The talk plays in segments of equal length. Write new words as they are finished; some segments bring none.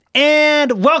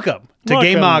And welcome to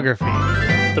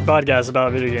Gameography. The podcast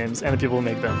about video games and the people who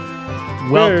make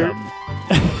them. Welcome.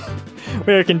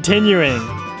 We're continuing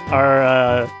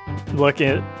our look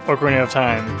at Ocarina of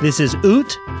Time. This is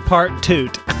Oot Part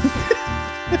Toot.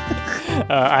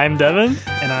 I'm Devin.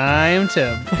 And I'm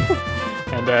Tim.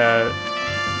 And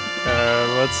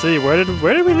let's see, where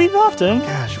did we leave off, Tim?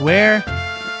 Gosh, where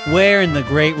in the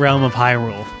great realm of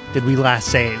Hyrule did we last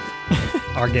save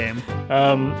our game?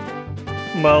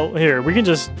 Well, here, we can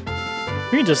just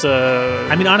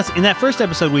I mean, honestly, in that first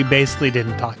episode, we basically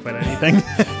didn't talk about anything.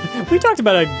 we talked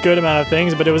about a good amount of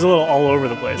things, but it was a little all over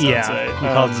the place, Yeah, I'd say. we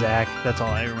called Zach. That's all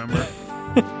I remember.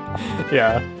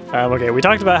 Yeah. Okay, we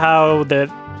talked about how that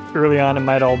early on it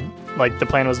might all, like, the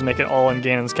plan was to make it all in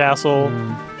Ganon's castle.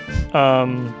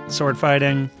 Sword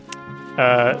fighting.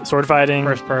 Sword fighting.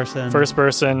 First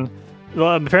person.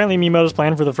 Well, apparently Miyamoto's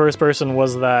plan for the first person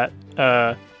was that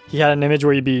he had an image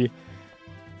where you'd be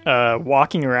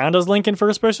walking around as Link in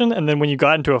first person, and then when you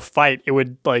got into a fight, it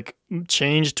would like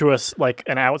change to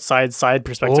an outside side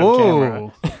perspective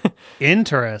camera.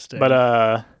 Interesting. But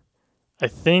I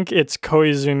think it's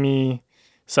Koizumi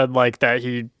said like that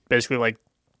he basically like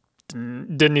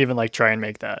didn't even like try and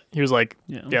make that. He was like,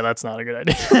 yeah, that's not a good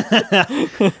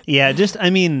idea. Yeah, just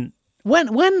I mean,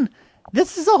 when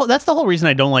that's the whole reason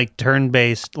I don't like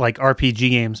turn-based like RPG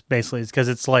games basically, is because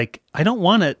it's like I don't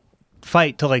want to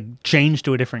fight to like change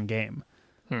to a different game.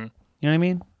 You know what I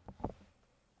mean?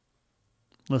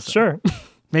 Listen, sure.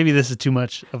 Maybe this is too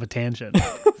much of a tangent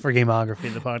for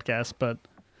Gameography, the podcast, but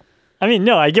I mean,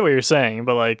 no, I get what you're saying,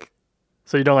 but like,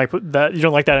 so you don't like that? You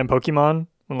don't like that in Pokemon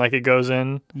when like it goes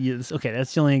in? Yes. Okay,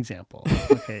 that's the only example.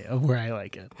 Okay, of where I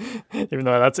like it. Even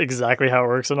though that's exactly how it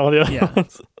works in all the other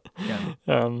ones.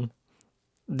 Yeah.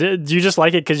 Do you just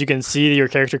like it because you can see your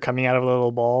character coming out of a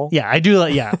little ball? Yeah, I do.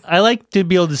 I like to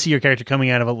be able to see your character coming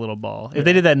out of a little ball. If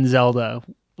they did that in Zelda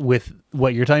with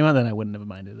what you're talking about, then I wouldn't have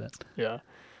minded it. Yeah.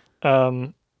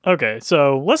 Okay,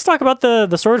 so let's talk about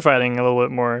the sword fighting a little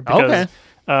bit more. Because,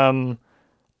 I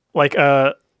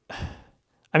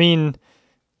mean,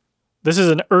 this is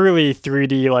an early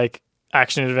 3D like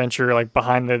action adventure, like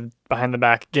behind the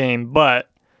back game, but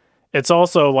it's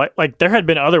also like there had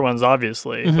been other ones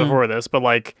obviously before this, but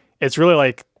like it's really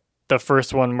like the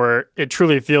first one where it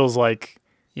truly feels like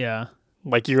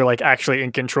like you're like actually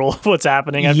in control of what's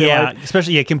happening. I feel like.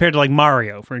 Especially compared to like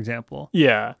Mario, for example.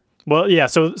 Yeah. Well, yeah.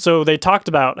 So they talked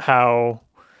about how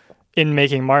in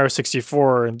making Mario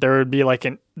 64 there would be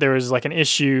there was an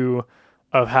issue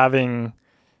of having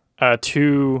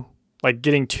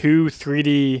getting two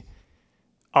 3D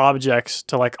objects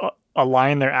to like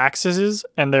align their axes,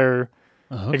 and their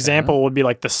example would be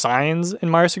like the signs in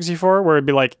Mario 64, where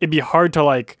it'd be hard to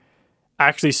like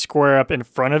actually square up in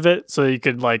front of it so you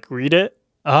could like read it.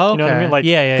 Oh, you know what I mean? Like,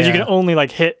 because you can only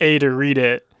like hit A to read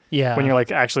it. Yeah. When you're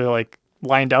like actually like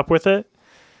lined up with it.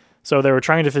 So they were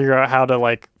trying to figure out how to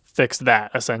like fix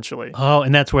that essentially. Oh,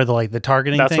 and that's where the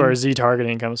targeting. That's where Z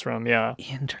targeting comes from. Yeah.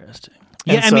 Interesting.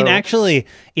 And I mean, actually,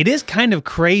 it is kind of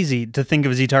crazy to think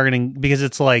of Z targeting because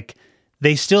it's like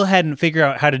they still hadn't figured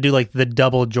out how to do like the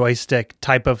double joystick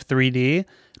type of 3D.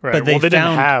 Right. But they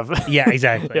didn't have. Yeah,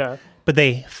 exactly. Yeah. But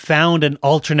they found an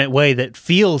alternate way that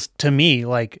feels to me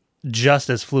like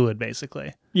just as fluid,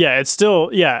 basically. Yeah, it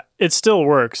still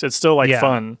works. It's still like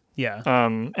fun. Yeah.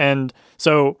 And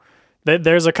so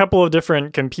there's a couple of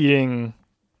different competing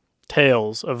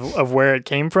tales of where it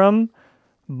came from,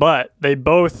 but they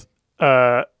both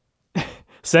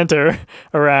center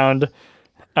around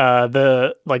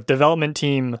the like development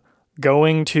team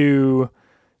going to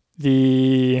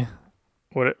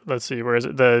let's see, where is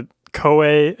it? The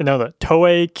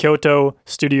Toei Kyoto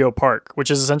Studio Park, which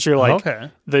is essentially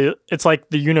like it's like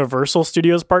the Universal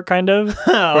Studios Park kind of.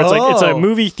 Where it's a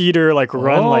movie theater like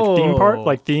run like theme park,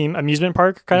 like theme amusement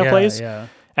park kind of place. Yeah.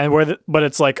 And but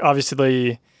it's like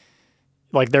obviously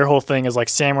like their whole thing is like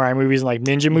samurai movies and like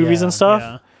ninja movies and stuff.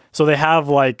 Yeah. So they have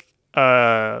like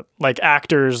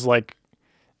actors like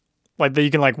that you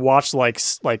can like watch like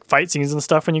fight scenes and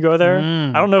stuff when you go there.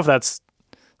 I don't know if that's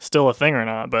still a thing or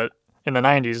not, but in the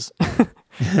 90s,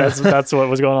 that's what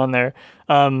was going on there.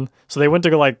 So they went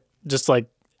to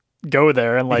go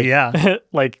there and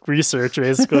like research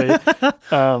basically.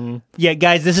 Yeah,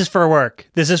 guys, this is for work.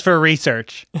 This is for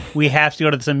research. We have to go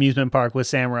to this amusement park with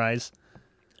samurais.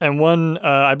 And one,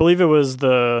 I believe it was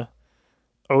the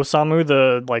Osamu,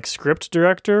 the like script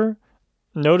director,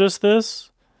 noticed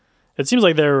this. It seems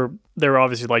like they were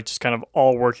obviously like just kind of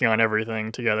all working on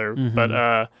everything together,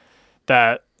 but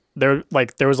that there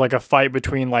was like a fight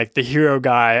between like the hero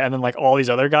guy and then like all these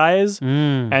other guys.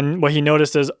 And what he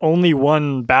noticed is only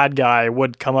one bad guy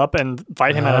would come up and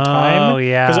fight him at a time. Oh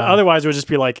yeah. Because otherwise it would just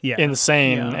be like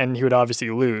insane and he would obviously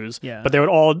lose. Yeah. But they would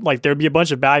all like there'd be a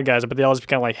bunch of bad guys, but they all just be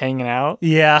kind of like hanging out.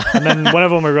 Yeah. And then one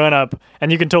of them would run up, and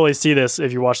you can totally see this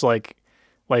if you watch like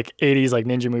 80s like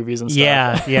ninja movies and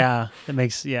stuff. Yeah. That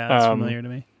makes that's familiar to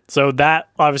me. So that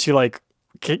obviously like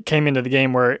came into the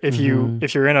game where if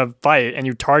you're in a fight and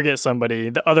you target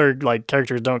somebody, the other like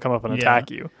characters don't come up and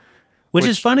attack you. Which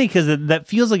is funny because that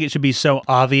feels like it should be so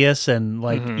obvious and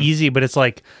like easy, but it's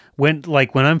like when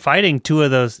I'm fighting two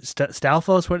of those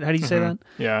Stalfos, how do you say that?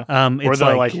 Yeah, or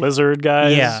the like lizard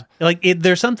guys. Yeah, like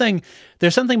there's something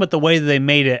about the way that they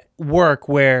made it work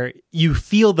where you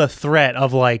feel the threat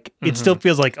of like it still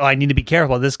feels like, oh, I need to be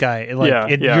careful of this guy.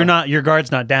 Your guard's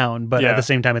not down, but at the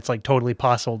same time it's like totally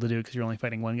possible to do because you're only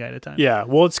fighting one guy at a time. Yeah,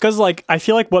 well, it's because like I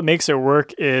feel like what makes it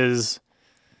work is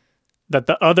that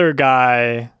the other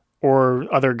guy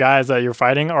or other guys that you're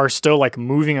fighting are still like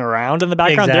moving around in the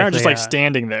background. They aren't just like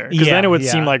standing there, because then it would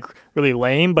seem like really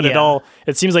lame, but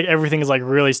it seems like everything is like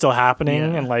really still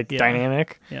happening and like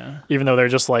dynamic, even though they're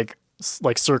just like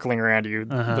circling around you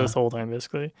this whole time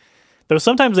basically. Though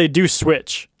sometimes they do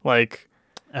switch, like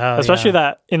especially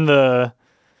that in the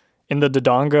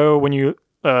Dodongo when you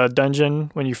dungeon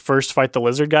when you first fight the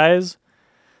lizard guys.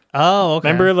 Oh,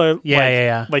 okay. Remember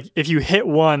like if you hit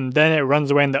one, then it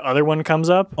runs away and the other one comes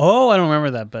up. Oh, I don't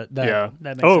remember that, but that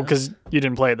makes sense. Because you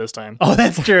didn't play it this time. Oh,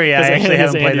 that's true. Yeah, I actually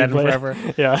haven't played that in forever.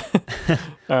 Yeah.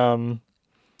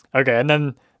 Okay, and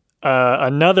then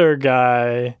another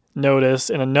guy noticed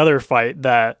in another fight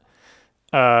that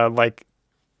like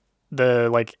the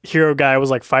like hero guy was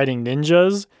like fighting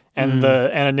ninjas, and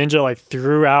a ninja like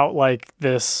threw out like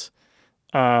this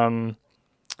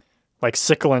like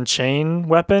sickle and chain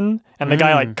weapon, and the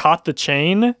guy like caught the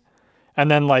chain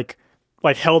and then like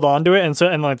held onto it,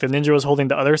 and like the ninja was holding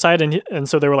the other side, and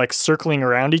so they were like circling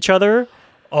around each other.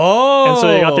 Oh, and so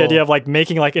they got the idea of like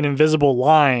making like an invisible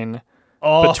line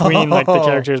between like the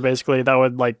characters basically that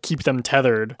would like keep them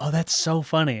tethered. Oh, that's so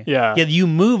funny. Yeah, you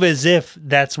move as if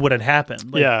that's what had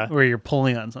happened. Like, where you're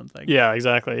pulling on something. Yeah,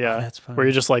 exactly. Yeah, that's funny. Where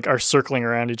you just like are circling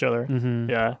around each other.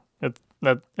 Yeah,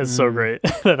 it's so great.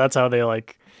 That's how they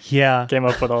like came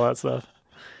up with all that stuff.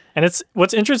 And it's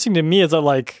what's interesting to me is that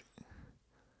like,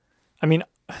 I mean,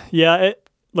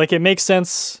 it makes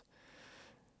sense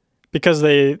because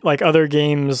they like other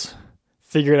games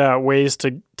figured out ways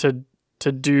to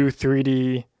do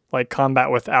 3D like combat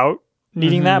without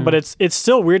needing that, but it's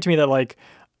still weird to me that like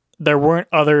there weren't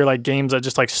other like games that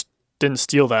just like didn't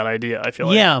steal that idea. I feel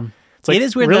like it's like, it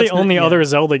is weird. Really, only other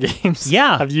Zelda games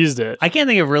have used it. I can't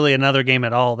think of really another game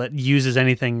at all that uses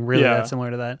anything really that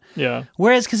similar to that. Yeah.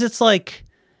 Whereas, because it's like,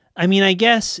 I mean, I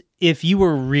guess if you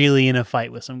were really in a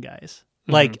fight with some guys,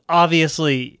 like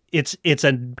obviously it's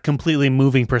a completely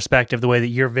moving perspective, the way that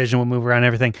your vision will move around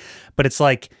everything. But it's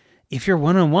like if you're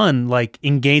one-on-one, like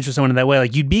engaged with someone in that way,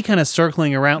 like you'd be kind of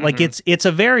circling around. Like it's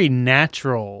a very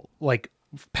natural like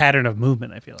pattern of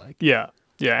movement, I feel like. Yeah.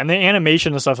 Yeah. And the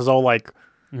animation and stuff is all like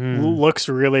looks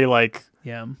really like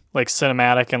like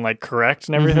cinematic and like correct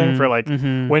and everything for like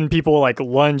when people like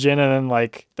lunge in and then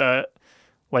like the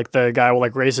guy will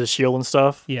like raise his shield and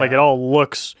stuff. Like it all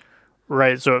looks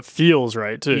right, so it feels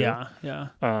right too. Yeah.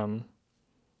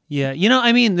 You know,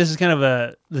 I mean, this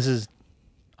is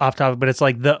off topic, but it's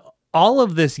like all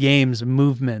of this game's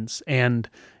movements and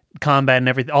combat and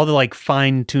everything, all the like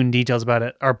fine-tuned details about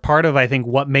it are part of, I think,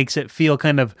 what makes it feel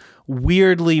kind of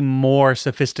weirdly more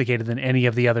sophisticated than any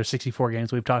of the other 64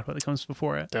 games we've talked about that comes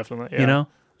before it. Definitely. Yeah. You know?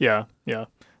 Yeah.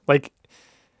 Like,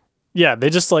 yeah, they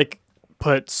just like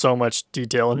put so much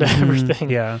detail into everything.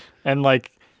 Yeah. And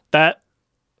like that,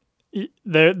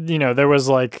 there was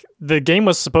like, the game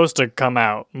was supposed to come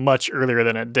out much earlier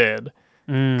than it did.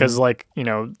 Because like,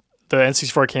 the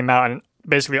N64 came out and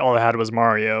basically all it had was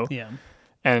Mario. Yeah.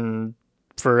 And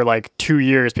for like 2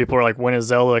 years, people were like, when is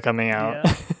Zelda coming out?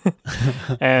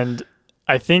 Yeah. And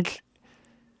I think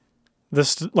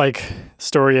this like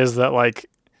story is that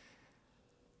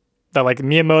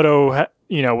Miyamoto,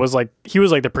 was like, he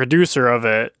was like the producer of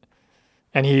it,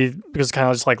 and he was kind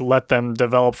of just like let them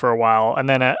develop for a while. And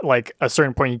then at like a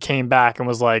certain point, he came back and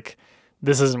was like,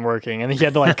 this isn't working. And he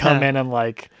had to like come in and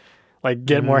like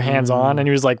get more hands on. And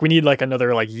he was like, we need like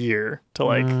another like year to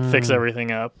like fix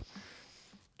everything up.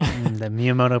 The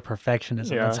Miyamoto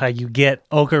perfectionism. Yeah. That's how you get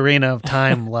Ocarina of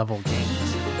Time level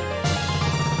games.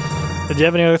 Did you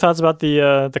have any other thoughts about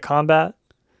the combat?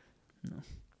 No.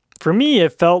 For me,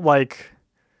 it felt like,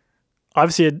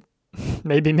 obviously,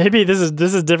 maybe this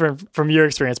is different from your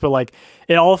experience, but like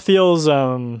it all feels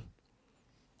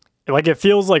like it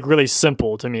feels like really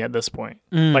simple to me at this point.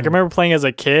 Like I remember playing as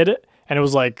a kid and it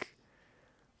was like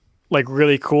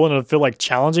really cool and it would feel like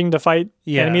challenging to fight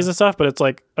enemies and stuff, but it's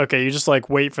like, okay, you just like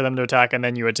wait for them to attack and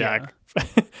then you attack. Yeah.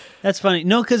 That's funny.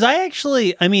 No, because I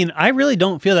really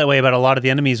don't feel that way about a lot of the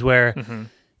enemies where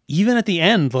even at the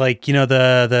end, like, you know,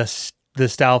 the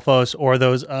Stalfos or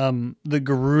those the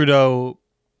Gerudo,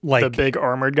 like the big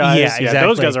armored guys. Yeah, exactly.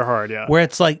 Those guys are hard, yeah. Where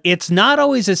it's like, it's not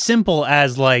always as simple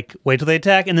as like, wait till they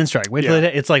attack and then strike. Wait till they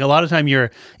attack. It's like a lot of time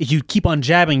if you keep on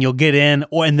jabbing, you'll get in,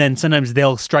 and then sometimes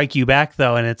they'll strike you back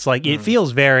though. And it's like, it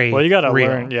feels very well, you got to real.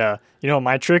 learn. Yeah. You know what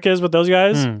my trick is with those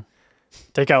guys?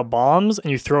 Take out bombs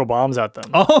and you throw bombs at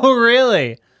them. Oh,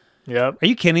 really? Yep. Are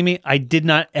you kidding me? I did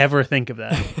not ever think of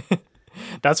that.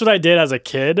 That's what I did as a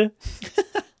kid.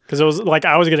 Because it was like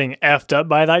I was getting effed up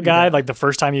by that guy. Like the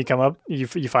first time you come up, you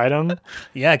fight him.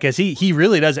 Yeah, because he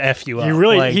really does F you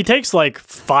up. He takes like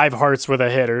 5 hearts with a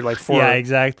hit or like 4. Yeah,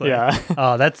 exactly. Yeah.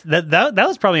 Oh, that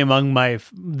was probably among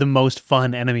the most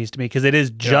fun enemies to me because it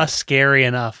is just scary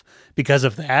enough because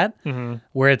of that.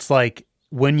 Where it's like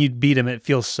when you beat him, it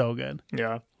feels so good.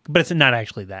 Yeah. But it's not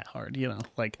actually that hard, you know.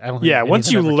 Like I don't. Yeah,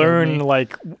 once you learn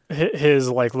like his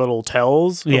like little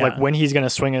tells, like when he's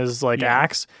gonna swing his like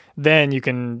axe, then you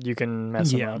can mess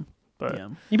him up. But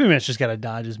you pretty much just gotta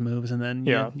dodge his moves and then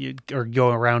you or go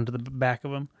around to the back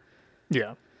of him.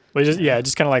 Yeah, but just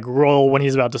kind of like roll when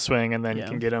he's about to swing, and then you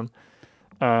can get him.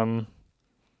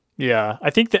 Yeah, I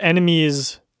think the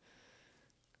enemies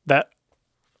that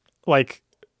like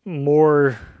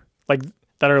more like.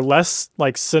 That are less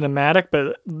like cinematic,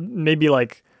 but maybe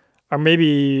like, or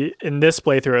maybe in this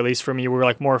playthrough, at least for me, were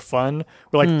like more fun.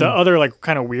 Were like the other like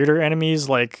kind of weirder enemies,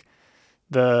 like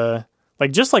the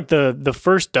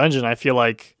first dungeon. I feel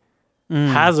like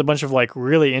has a bunch of like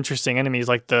really interesting enemies,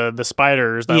 like the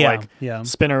spiders that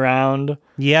spin around.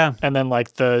 Yeah, and then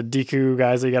like the Deku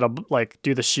guys that you gotta like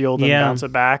do the shield and bounce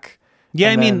it back.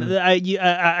 Yeah, and I mean,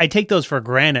 I take those for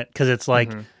granted because it's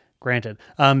like granted,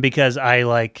 because I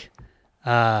like.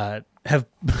 Have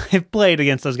played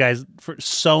against those guys for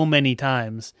so many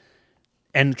times,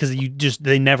 and because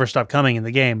they never stop coming in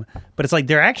the game. But it's like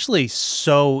they're actually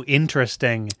so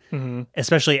interesting,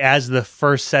 especially as the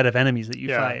first set of enemies that you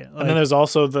fight. Like, and then there's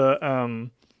also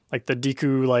the like the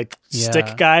Deku like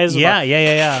stick guys.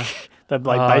 Yeah. That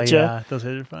like bite you. Yeah, those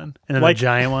guys are fun. And then like, the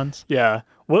giant ones. Yeah.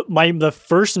 The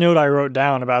first note I wrote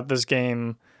down about this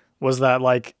game was that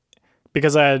like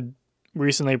because I had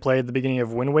recently played the beginning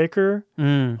of Wind Waker.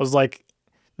 I was like,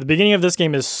 the beginning of this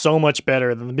game is so much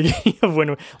better than the beginning of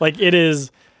Wind Waker. Like it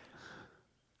is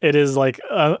like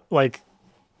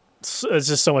it's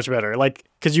just so much better. Like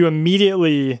because you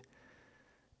immediately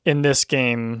in this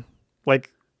game, like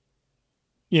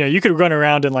you know, you could run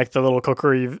around in like the little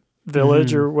Kokiri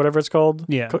village or whatever it's called.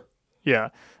 For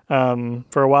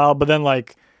a while, but then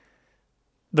like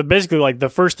basically like the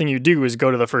first thing you do is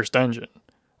go to the first dungeon.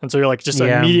 And so you're like just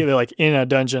immediately like in a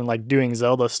dungeon, like doing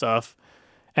Zelda stuff.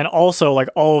 And also like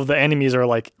all of the enemies are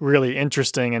like really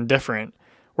interesting and different.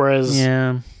 Whereas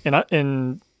in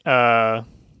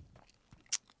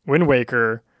Wind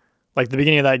Waker, like the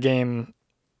beginning of that game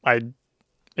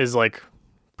is like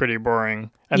pretty boring.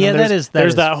 And then there's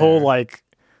that whole like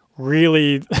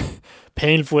really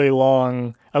painfully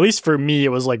long, at least for me, it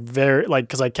was like very like,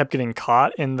 cause I kept getting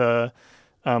caught in the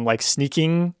like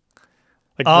sneaking.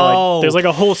 There's like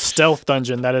a whole stealth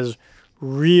dungeon that is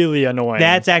really annoying.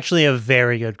 That's actually a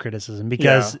very good criticism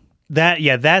because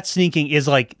that sneaking is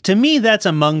like, to me, that's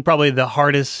among probably the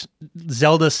hardest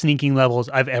Zelda sneaking levels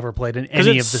I've ever played in any of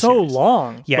the series. It's so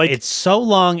long. Yeah, like, it's so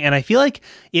long, and I feel like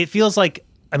it feels like,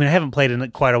 I mean, I haven't played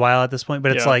in quite a while at this point,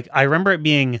 but it's like, I remember it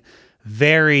being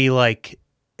very like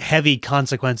heavy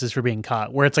consequences for being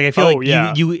caught, where it's like I feel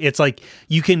you it's like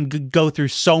you can go through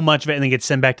so much of it and then get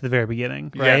sent back to the very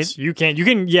beginning, right? Yes, you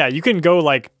can go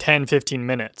like 10-15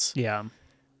 minutes. Yeah,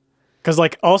 because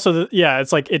like also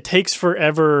it's like it takes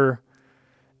forever.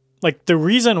 Like the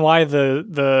reason why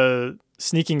the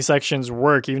sneaking sections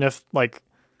work, even if like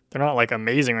they're not like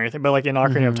amazing or anything, but like in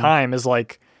Ocarina of Time is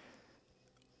like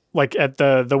at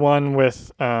the one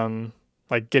with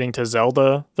like getting to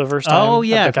Zelda the first time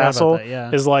at the castle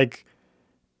is like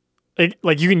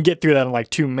you can get through that in like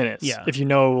 2 minutes if you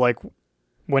know like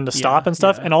when to stop and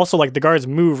stuff. And also like the guards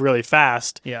move really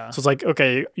fast. Yeah. So it's like,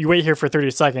 okay, you wait here for 30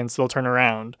 seconds, they'll turn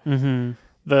around.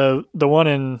 The one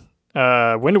in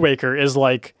Wind Waker is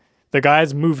like the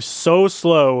guys move so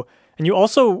slow, and you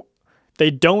also they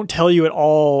don't tell you at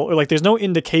all, or like there's no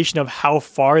indication of how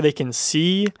far they can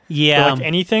see or like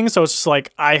anything. So it's just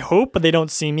like, I hope but they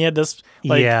don't see me at this.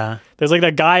 Like, there's like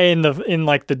that guy in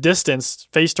like the distance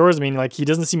face towards me, and like he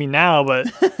doesn't see me now,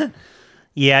 but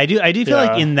Yeah, I do feel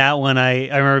like in that one I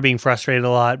remember being frustrated a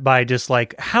lot by just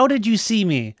like, how did you see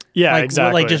me? Yeah, like,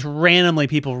 exactly. Like just randomly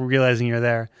people realizing you're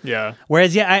there. Yeah.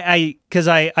 Whereas I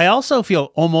also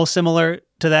feel almost similar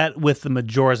to that with the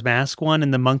Majora's Mask one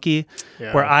and the monkey,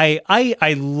 where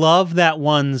I love that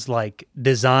one's like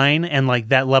design and like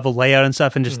that level layout and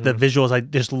stuff and just the visuals. I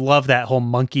just love that whole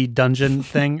monkey dungeon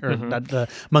thing or the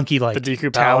monkey like the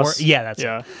Deku tower. Palace. Yeah, that's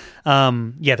it.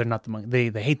 Yeah, they're not the monkey.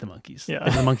 They hate the monkeys. Yeah.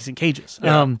 They're the monkeys in cages.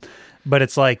 Yeah. But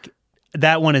it's like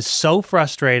that one is so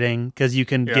frustrating because you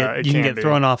can get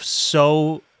thrown off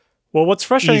so. Well, what's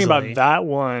frustrating easily. about that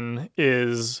one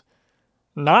is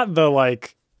not the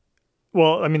like.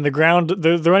 Well, I mean, the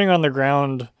running on the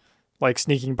ground, like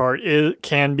sneaking part,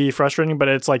 can be frustrating, but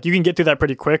it's like you can get through that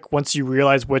pretty quick once you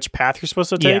realize which path you're supposed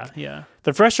to take. Yeah.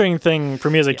 The frustrating thing for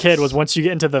me as a kid was once you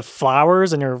get into the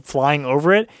flowers and you're flying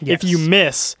over it, if you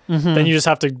miss, then you just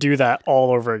have to do that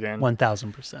all over again.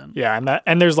 1000%. Yeah,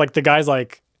 and there's like the guys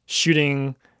like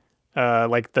shooting,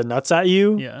 like the nuts at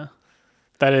you. Yeah.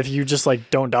 That if you just like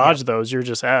don't dodge those, you're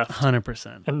just F.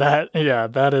 100%. And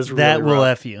that is really that will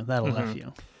rough. F you. That'll F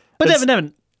you. But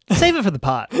Devin, save it for the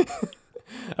pot.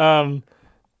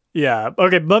 Yeah.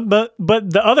 Okay. But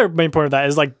the other main point of that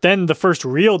is like then the first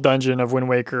real dungeon of Wind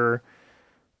Waker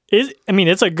is. I mean,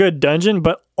 it's a good dungeon,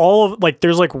 but all of like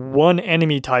there's like one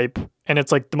enemy type, and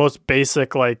it's like the most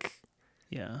basic like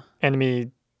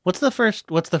enemy. What's the first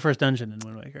dungeon in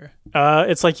Wind Waker?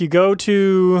 It's like you go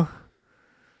to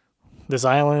this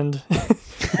island,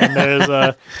 and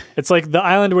there's it's like the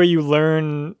island where you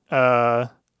learn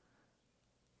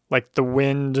like the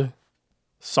wind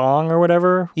song or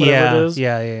whatever it is.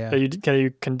 Yeah. That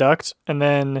you conduct, and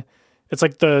then it's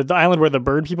like the island where the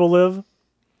bird people live.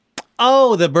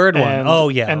 Oh, the bird one. Oh,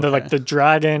 yeah. And the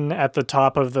dragon at the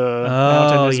top of the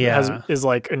mountain is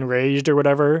like enraged or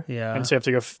whatever. Yeah. And so you have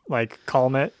to go like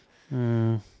calm it.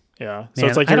 Mm. Yeah. So Man,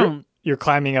 it's like you're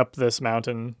climbing up this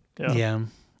mountain. Yeah.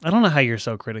 I don't know how you're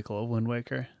so critical of Wind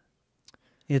Waker.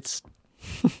 It's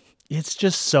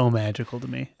just so magical to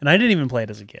me. And I didn't even play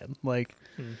it as a kid. Like,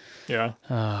 yeah.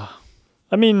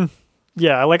 I mean,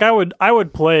 yeah, like I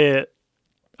would play it.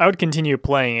 I would continue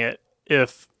playing it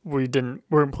if we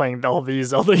weren't playing all these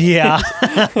Zelda games. Yeah.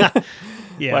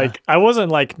 Yeah. Like I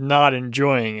wasn't like not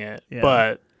enjoying it,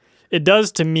 but it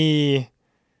does to me,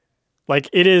 like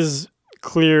it is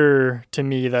clear to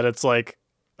me that it's like,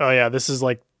 oh yeah, this is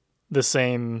like the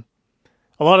same,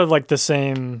 a lot of like the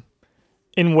same,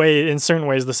 in certain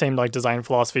ways, the same like design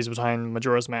philosophies behind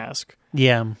Majora's Mask.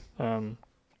 Yeah.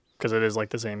 Because it is like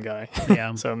the same guy.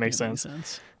 Yeah. So it makes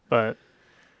sense. But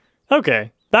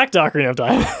okay, back to Ocarina of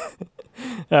Time.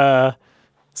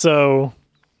 So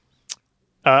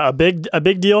a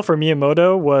big deal for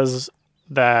Miyamoto was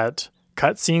that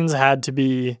cutscenes had to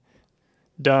be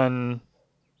done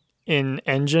in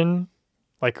engine,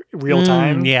 like real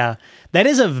time. Yeah, that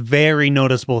is a very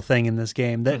noticeable thing in this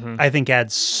game that I think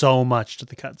adds so much to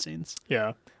the cutscenes.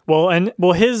 Yeah. Well,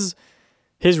 his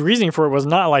reasoning for it was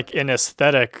not like an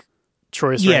aesthetic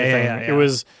choice or anything. Yeah. It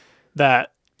was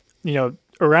that,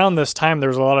 around this time there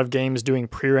was a lot of games doing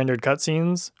pre-rendered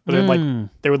cutscenes.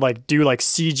 They would like do like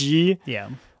CG. Yeah.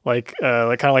 Like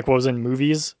kind of like what was in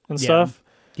movies and stuff.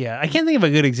 Yeah, I can't think of a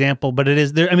good example, but it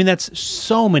is there. I mean, that's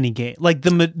so many games. Like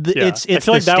it's. I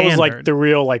feel like that standard. was like the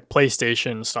real like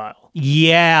PlayStation style.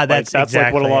 Yeah, that's exactly,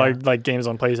 like what a lot of like games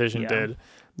on PlayStation did.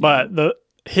 But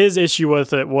his issue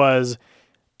with it was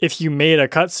if you made a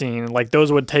cutscene, like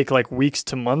those would take like weeks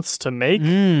to months to make.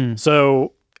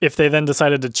 So if they then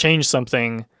decided to change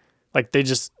something, like they'd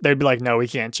be like, no, we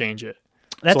can't change it.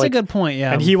 That's so, like, a good point,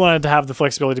 yeah. And he wanted to have the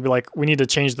flexibility to be like, we need to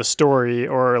change the story,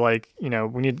 or like, we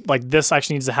need like this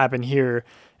actually needs to happen here.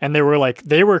 And they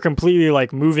were completely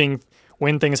like moving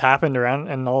when things happened around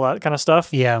and all that kind of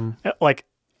stuff. Yeah. Like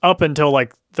up until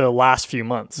like the last few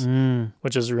months,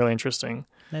 which is really interesting.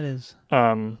 That is.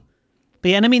 But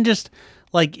yeah, and I mean, just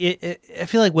like I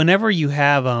feel like whenever you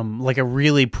have like a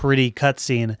really pretty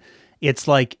cutscene, it's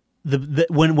like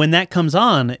when that comes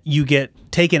on, you get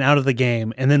taken out of the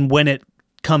game, and then when it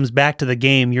comes back to the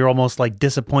game, you're almost like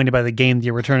disappointed by the game that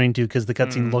you're returning to because the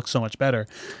cutscene looks so much better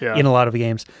in a lot of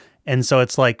games. And so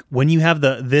it's like when you have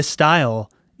this style,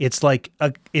 it's like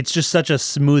it's just such a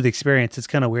smooth experience. It's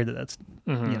kind of weird that that's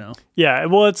Yeah,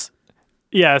 well, it's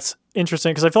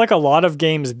interesting because I feel like a lot of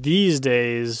games these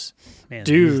days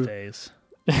do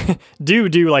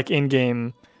like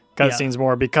in-game cutscenes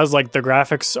more because like the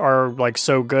graphics are like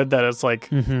so good that it's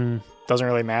like doesn't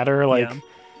really matter. Like,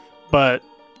 but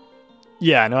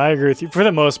yeah, no, I agree with you for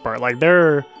the most part. Like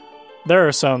there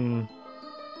are some,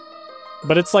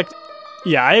 but it's like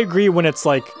Yeah, I agree when it's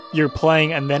like you're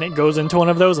playing and then it goes into one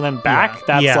of those and then back.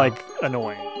 That's like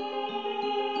annoying.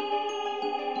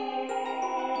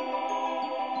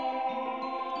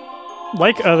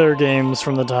 Like other games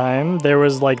from the time, there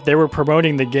was like they were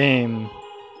promoting the game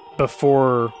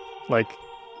before like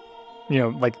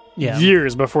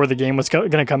years before the game was going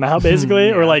to come out,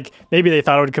 basically. Or like maybe they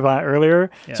thought it would come out earlier.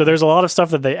 Yeah. So there's a lot of stuff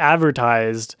that they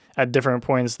advertised at different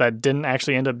points that didn't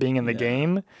actually end up being in the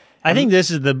game. I think this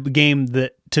is the game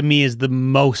that to me is the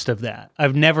most of that.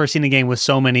 I've never seen a game with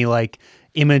so many like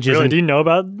images. Really? Do you know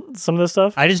about some of this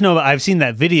stuff? I just know I've seen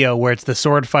that video where it's the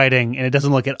sword fighting and it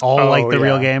doesn't look at all like the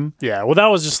real game. Yeah. Well, that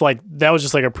was just like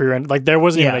a pre-run. Like there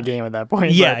wasn't even a game at that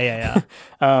point. Yeah.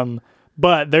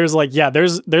 But there's like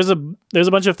there's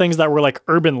a bunch of things that were like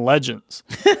urban legends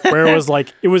where it was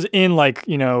like it was in like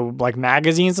like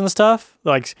magazines and stuff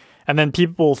like, and then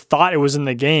people thought it was in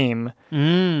the game,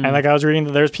 and like I was reading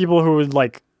that there's people who would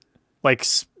like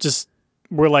just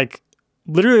were like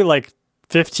literally like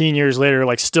 15 years later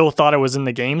like still thought it was in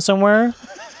the game somewhere.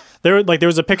 There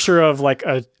was a picture of like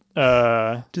a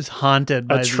just haunted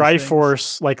by a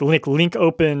Triforce things. Like Link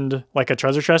opened like a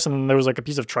treasure chest and there was like a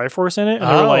piece of Triforce in it and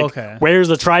they were like, where's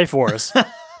the Triforce?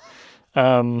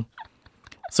 And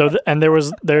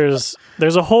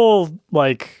there's a whole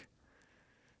like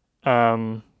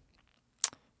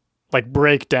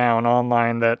breakdown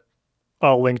online that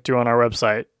I'll link to on our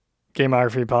website,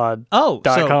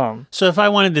 GameographyPod.com. So if I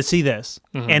wanted to see this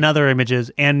and other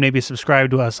images and maybe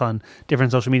subscribe to us on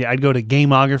different social media, I'd go to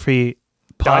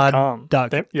GameographyPod.com.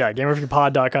 Yeah,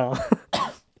 GameographyPod.com.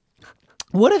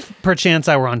 What if perchance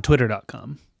I were on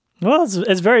Twitter.com? Well,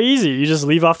 it's very easy. You just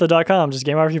leave off the .com, just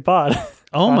GameographyPod.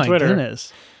 Oh on my Twitter.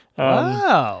 Goodness!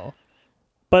 Wow.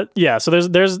 But yeah, so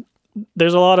there's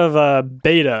a lot of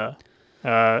beta,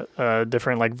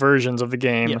 different like versions of the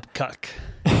game. Yep, cuck.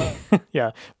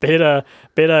 Yeah, beta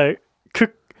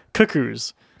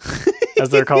cuckoos, as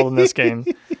they're called in this game.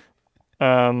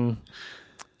 And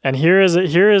here is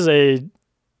a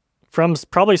from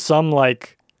probably some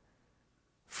like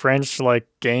French like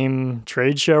game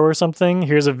trade show or something.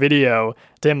 Here's a video.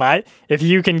 Tim, if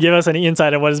you can give us any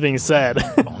insight on what is being said.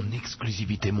 En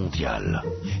exclusivité mondiale,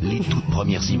 les toutes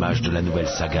premières images de la nouvelle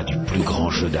saga du plus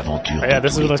grand jeu d'aventure. Yeah,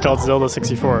 this is what it's called, Zelda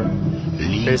 64.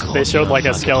 They showed like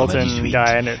a skeleton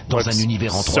guy and it looks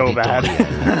so bad.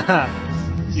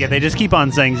 Yeah, they just keep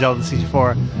on saying Zelda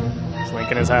 64. It's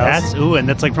Link in his house. And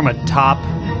that's like from a top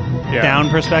down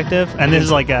perspective. And this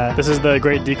is like this is the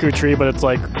Great Deku Tree, but it's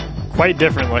like quite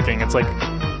different looking. It's like,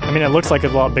 I mean, it looks like a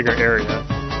lot bigger area.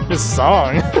 This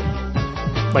song,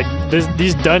 like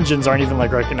these dungeons aren't even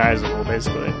like recognizable,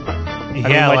 basically. I mean,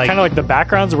 like kind of like the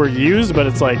backgrounds were used, but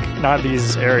it's like not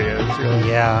these areas. Really.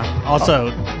 Yeah. Also,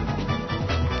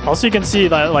 you can see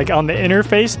that like on the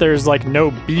interface, there's like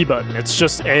no B button. It's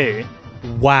just A.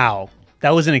 Wow.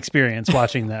 That was an experience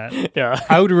watching that. Yeah.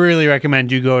 I would really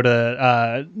recommend you go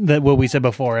to what we said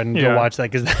before and go watch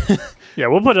that. Yeah,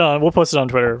 we'll put it on. We'll post it on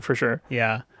Twitter for sure.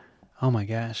 Yeah. Oh my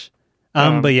gosh.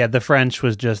 But yeah, the French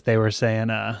was just, they were saying,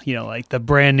 like the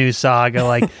brand new saga,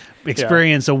 like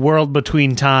experience a world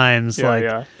between times,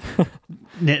 Zelda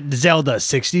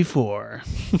 64.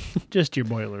 Just your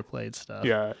boilerplate stuff.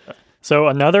 Yeah. So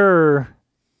another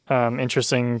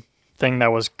interesting thing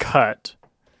that was cut.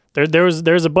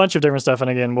 There's a bunch of different stuff, and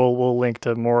again, we'll link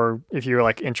to more if you're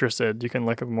like interested. You can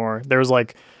look at more. There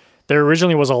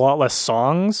originally was a lot less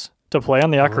songs to play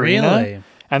on the ocarina, really?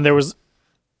 And there was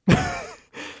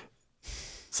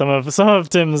some of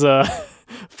Tim's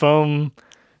foam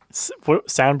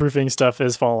soundproofing stuff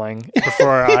is falling before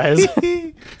our eyes.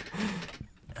 I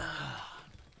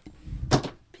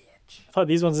thought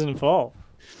these ones didn't fall.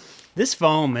 This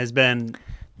foam has been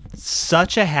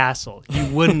such a hassle. You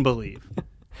wouldn't believe.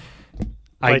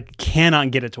 I cannot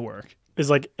get it to work.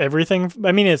 Is like everything.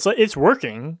 I mean, it's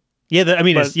working. Yeah,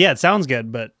 it sounds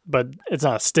good, but it's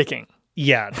not sticking.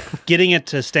 Yeah, getting it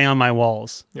to stay on my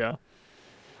walls. Yeah.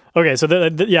 Okay, so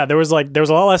there was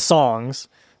a lot less songs.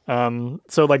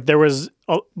 So like there was,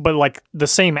 but like the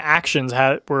same actions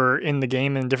were in the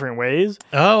game in different ways.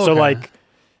 Oh, okay. So like,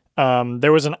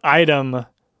 there was an item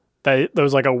there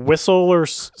was like a whistle or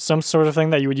some sort of thing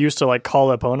that you would use to like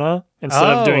call Epona instead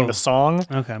of doing the song.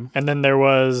 Okay. And then there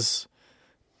was,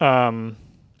 what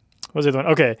was the other one?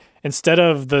 Okay, instead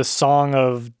of the song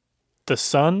of the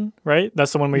sun, right?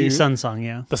 That's the one where the sun song,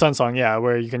 yeah. The sun song, yeah,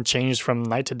 where you can change from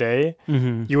night to day.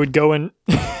 Mm-hmm. You would go and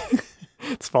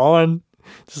it's fallen.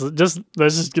 Just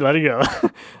let's just let it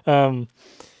go.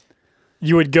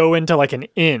 You would go into like an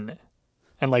inn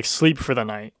and like sleep for the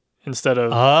night instead of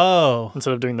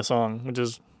doing the song, which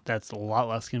is that's a lot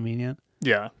less convenient.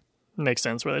 Yeah. makes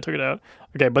sense where they took it out.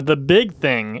 Okay, but the big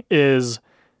thing is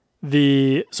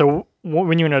when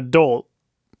you're an adult,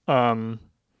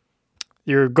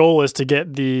 your goal is to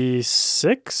get the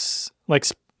 6 like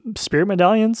spirit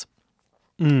medallions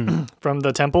from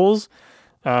the temples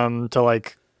to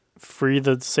like free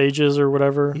the sages or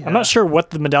whatever. I'm not sure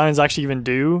what the medallions actually even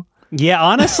do. Yeah,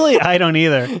 honestly, I don't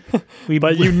either.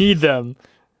 But you need them.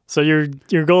 So your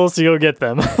goal is to go get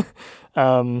them.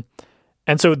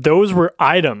 And so those were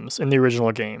items in the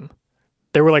original game.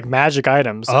 They were like magic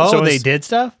items. Oh, so they did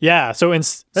stuff? Yeah.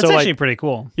 That's actually pretty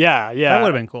cool. Yeah, yeah. That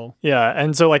would have been cool. Yeah.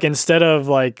 And so like instead of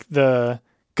like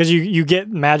because you get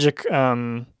magic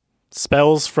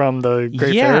spells from the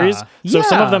Great Fairies. So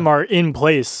some of them are in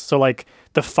place. So like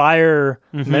the fire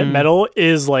metal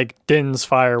is like Din's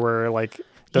fire where like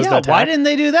does the attack. Why didn't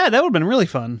they do that? That would have been really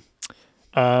fun.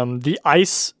 The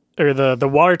ice or the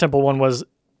water temple one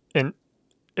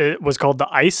it was called the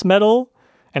ice metal,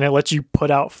 and it lets you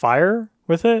put out fire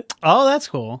with it. Oh, that's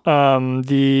cool.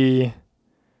 The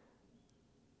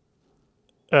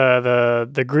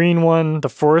green one, the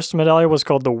forest medallion, was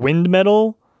called the wind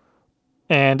metal,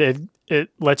 and it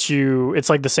lets you. It's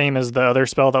like the same as the other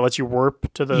spell that lets you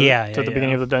warp to the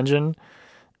beginning of the dungeon.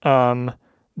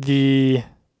 The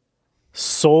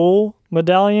soul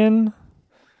medallion.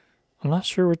 I'm not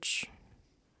sure which.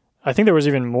 I think there was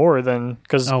even more than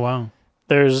because. Oh wow.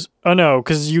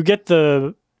 Because you get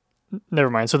the. Never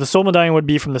mind. So the soul medallion would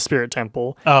be from the spirit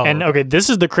temple. Oh. And okay, this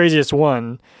is the craziest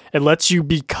one. It lets you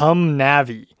become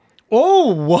Navi.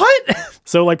 Oh, what?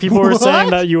 So like people were saying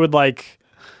that you would like.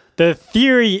 The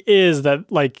theory is that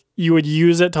like you would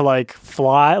use it to like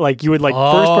fly, like you would like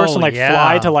first person like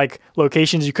fly to like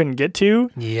locations you couldn't get to.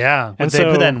 Yeah, and they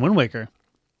put that in Wind Waker.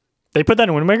 They put that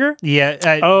in Wind Waker?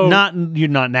 Yeah, you're not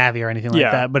Navi or anything like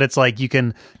that, but it's like you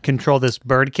can control this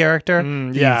bird character.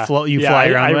 You fly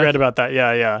around. I read about that.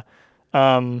 Yeah.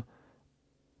 And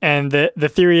the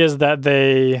theory is that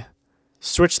they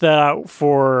switched that out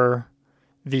for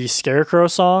the Scarecrow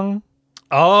song.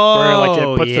 Oh, where like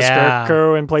it puts the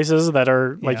Scarecrow in places that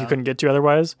are like you couldn't get to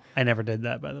otherwise. I never did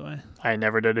that, by the way. I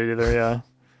never did it either.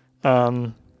 Yeah.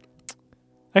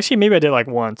 Actually, maybe I did like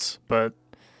once, but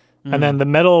and then the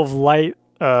Metal of Light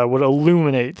would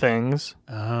illuminate things.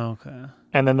 Oh, okay.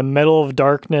 And then the Metal of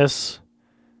Darkness.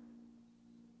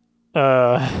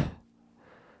 I'm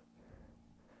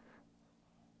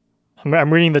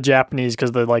reading the Japanese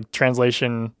because the like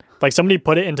translation, like somebody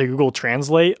put it into Google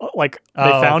Translate, like they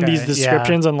found these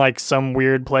descriptions in like some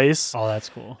weird place. Oh, that's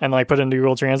cool. And like put it into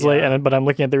Google Translate, but I'm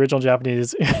looking at the original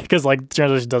Japanese because like the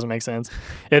translation doesn't make sense.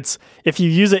 It's if you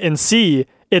use it in C,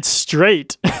 it's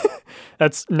straight.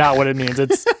 That's not what it means.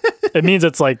 It means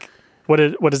it's like what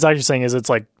it's actually saying is it's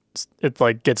like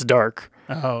gets dark.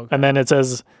 Oh, okay. And then it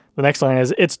says the next line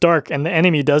is it's dark and the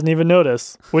enemy doesn't even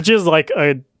notice, which is like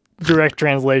a direct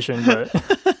translation, but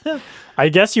I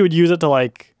guess you would use it to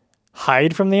like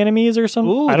hide from the enemies or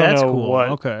something. Ooh, I don't that's know cool. what.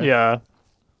 Okay. Yeah.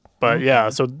 But yeah,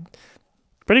 so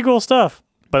pretty cool stuff.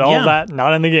 But all that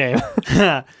not in the game.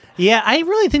 Yeah, I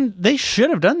really think they should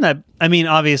have done that. I mean,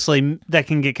 obviously that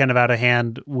can get kind of out of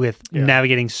hand with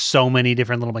navigating so many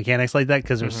different little mechanics like that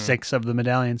because there's 6 of the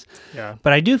medallions. Yeah.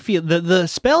 But I do feel the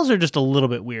spells are just a little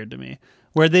bit weird to me.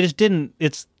 Where they just didn't,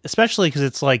 it's especially because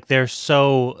it's like they're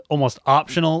so almost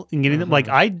optional in getting them. Like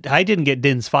I didn't get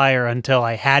Din's Fire until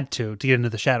I had to get into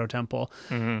the Shadow Temple,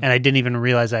 and I didn't even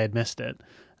realize I had missed it.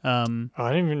 I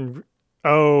didn't even.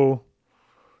 Oh,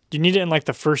 do you need it in like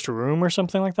the first room or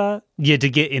something like that? Yeah, to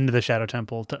get into the Shadow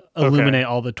Temple to illuminate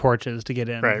all the torches to get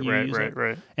in.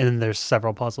 Right. And then there's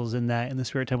several puzzles in the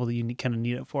Spirit Temple that you kind of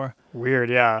need it for. Weird,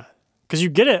 yeah, because you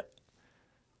get it.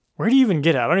 Where do you even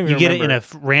get it? I don't even remember. You get it in a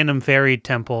random fairy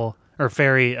temple or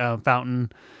fairy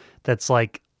fountain that's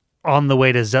like on the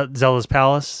way to Zelda's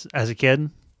palace as a kid.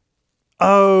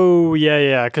 Oh,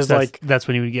 yeah. Because like that's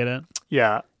when you would get it.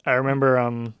 Yeah, I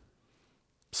remember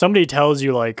somebody tells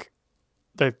you like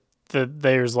that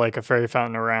there's like a fairy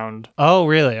fountain around. Oh,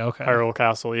 really? Okay. Hyrule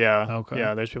Castle, yeah. Okay.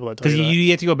 Yeah, there's people that tell you that. Because you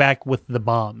get to go back with the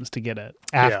bombs to get it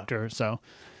after, so...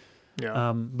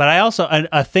 Yeah. But I also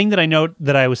a thing that I note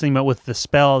that I was thinking about with the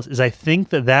spells is I think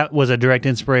that was a direct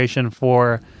inspiration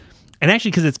for, and actually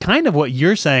because it's kind of what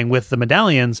you're saying with the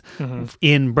medallions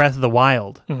in Breath of the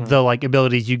Wild, the like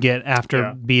abilities you get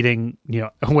after beating,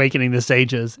 awakening the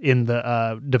sages in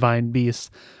the divine beasts,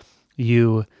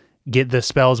 you get the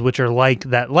spells which are like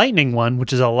that lightning one,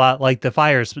 which is a lot like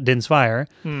the Din's Fire.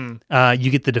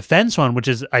 You get the defense one, which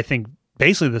is I think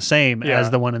basically the same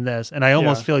as the one in this, and I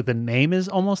almost feel like the name is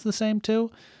almost the same too.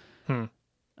 I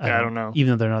don't know.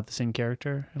 Even though they're not the same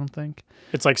character, I don't think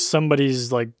it's like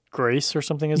somebody's like grace or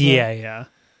something. Isn't it? Yeah.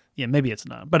 Yeah, maybe it's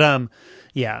not. But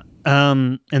yeah.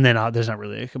 And then there's not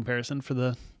really a comparison for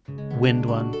the Wind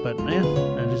one, but yeah,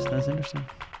 that's interesting.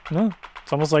 No,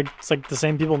 it's almost like the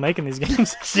same people making these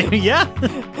games. Yeah.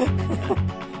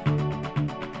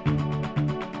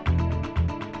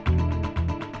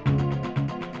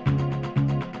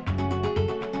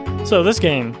 So this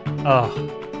game,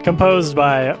 composed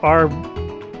by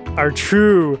our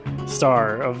true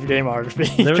star of gameography,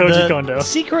 Koji Kondo.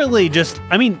 Secretly,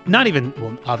 not even,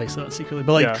 well, obviously not secretly,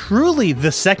 but truly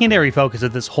the secondary focus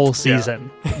of this whole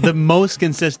season. The most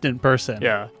consistent person.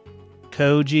 Yeah.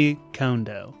 Koji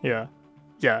Kondo. Yeah.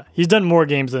 Yeah. He's done more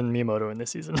games than Miyamoto in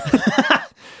this season.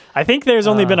 I think there's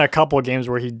only been a couple of games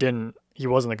where he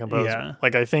wasn't the composer. Yeah.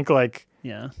 Like, I think,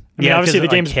 yeah. I mean, obviously the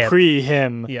game's pre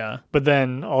him. Yeah. But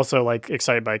then also,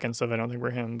 Excite Bike and stuff, I don't think were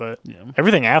him, but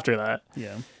everything after that.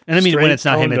 Yeah. And I mean, when it's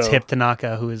not him, it's Hip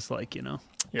Tanaka, who is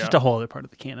just a whole other part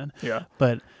of the canon. Yeah.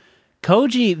 But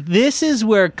Koji, this is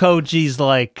where Koji's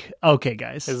okay,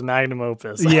 guys. His magnum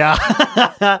opus. Yeah.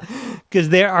 Because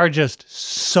there are just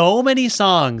so many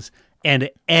songs, and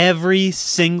every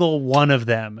single one of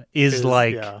them is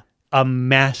a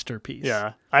masterpiece.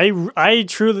 Yeah. I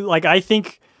truly, I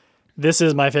think this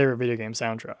is my favorite video game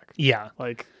soundtrack. Yeah.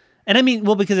 And I mean,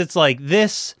 well, because it's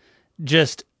this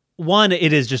just, one,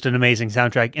 it is just an amazing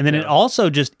soundtrack. And then it also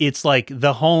it's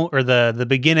the home or the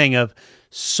beginning of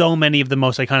so many of the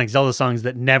most iconic Zelda songs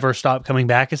that never stop coming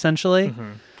back, essentially.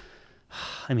 Mm-hmm.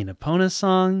 I mean, Epona's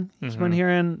song is one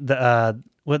hearing. The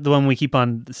one we keep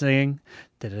on singing.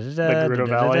 The Gerudo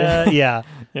Valley. Yeah.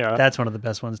 Yeah. That's one of the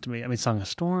best ones to me. I mean, Song of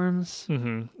Storms.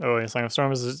 Mm-hmm. Oh, yeah, Song of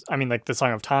Storms is, the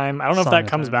Song of Time. I don't know if that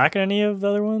comes back in any of the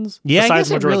other ones. Yeah,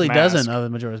 besides I guess it really Mask. doesn't, other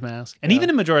than Majora's Mask. And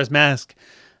even in Majora's Mask,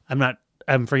 I'm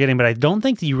forgetting, but I don't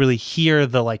think that you really hear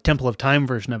the Temple of Time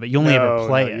version of it. You only ever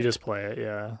play it. You just play it,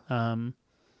 yeah.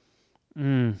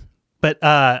 But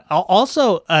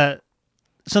also,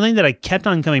 something that I kept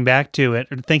on coming back to it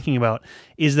or thinking about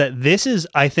is that this is,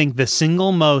 I think, the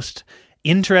single most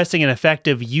interesting and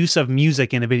effective use of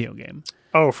music in a video game.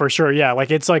 Oh, for sure. Yeah. I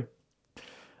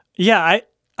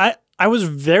was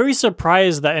very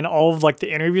surprised that in all of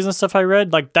the interviews and stuff I read,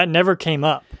 that never came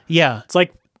up. Yeah. It's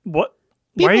what?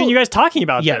 Why aren't you guys talking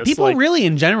about this? Yeah, people really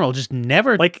in general just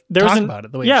never talk about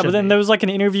it the way it should but then there was an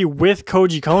interview with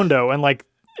Koji Kondo and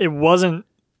it wasn't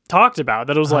talked about.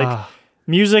 That it was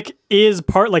music is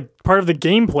part of the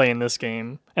gameplay in this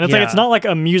game. And it's it's not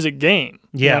a music game.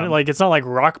 Yeah. You know? It's not like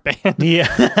Rock Band.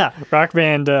 Yeah. Rock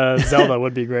Band Zelda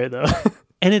would be great though.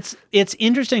 And it's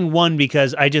interesting, one,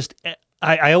 because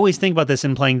I always think about this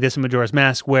in playing this in Majora's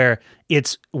Mask, where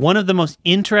it's one of the most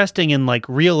interesting and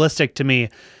realistic to me,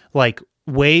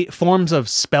 forms of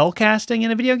spell casting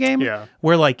in a video game. Yeah.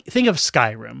 Where think of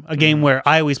Skyrim, a game where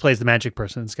I always play as the magic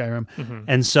person in Skyrim. Mm-hmm.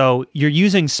 And so you're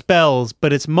using spells,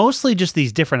 but it's mostly just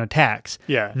these different attacks.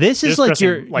 Yeah. This is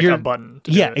you're a button.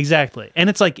 Yeah, exactly. And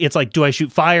it's do I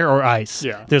shoot fire or ice?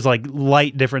 Yeah. There's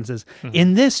light differences. Mm-hmm.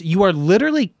 In this, you are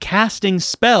literally casting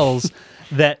spells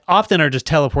that often are just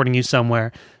teleporting you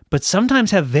somewhere, but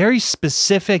sometimes have very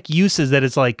specific uses that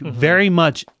it's very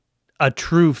much a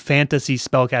true fantasy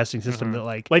spellcasting system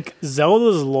that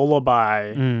Zelda's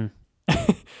Lullaby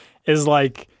is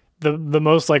the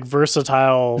most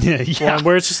versatile one,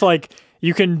 where it's just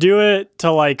you can do it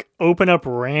to open up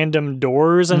random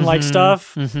doors and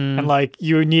stuff, and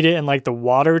you need it in the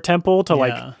water temple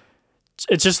to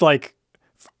it's just I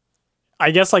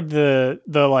guess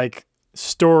the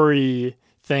story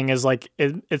thing is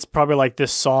it's probably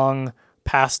this song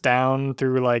passed down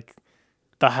through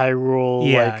the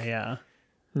Hyrule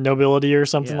nobility or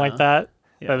something like that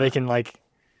that they can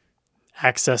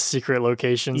access secret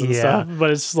locations and stuff,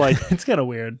 but it's just it's kind of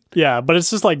weird. Yeah, but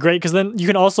it's just great because then you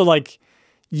can also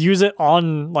use it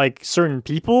on certain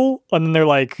people, and then they're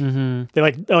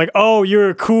they're oh,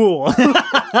 you're cool.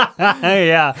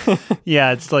 Yeah,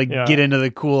 it's get into the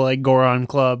cool Goron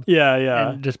club. Yeah,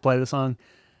 and just play the song.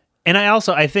 And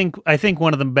I think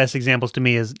one of the best examples to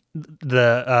me is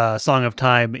the Song of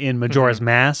Time in Majora's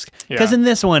Mask, because in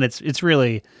this one it's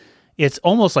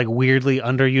almost weirdly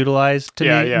underutilized to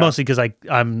me, mostly because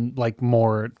I'm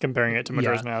more comparing it to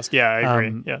Majora's Mask. Yeah, I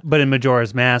agree. But in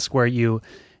Majora's Mask, where you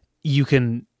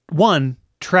can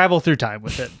travel through time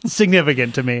with it,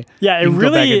 significant to me. Yeah, it you can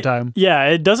really go back in time. Yeah,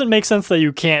 it doesn't make sense that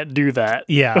you can't do that.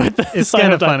 Yeah, it's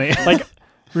kind of funny.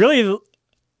 Really.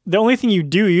 The only thing you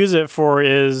do use it for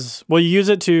is, you use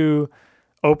it to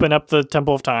open up the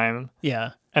Temple of Time.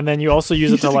 Yeah. And then you also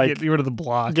use it to get rid of the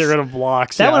blocks. Get rid of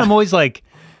blocks. That one I'm always it's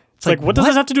what does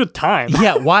this have to do with time?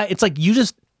 Yeah, why? It's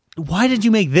why did you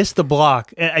make this the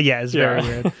block? Yeah, it's very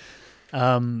weird.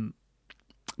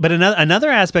 But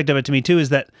another aspect of it to me too is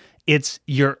that it's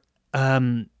it's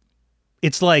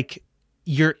like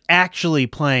you're actually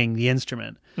playing the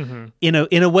instrument in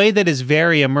a way that is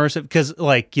very immersive, because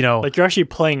like like you're actually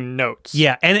playing notes.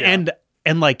 Yeah,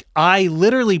 and like I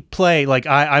literally play, like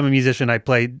I'm a musician, I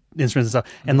play instruments and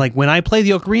stuff, and like when I play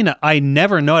the ocarina, I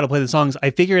never know how to play the songs.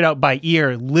 I figure it out by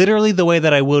ear, literally the way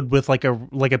that I would with like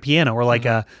a piano or like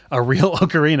a real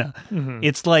ocarina.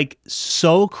 It's like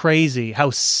so crazy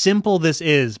how simple this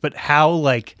is, but how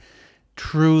like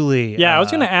truly I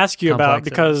was going to ask you about,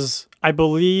 because I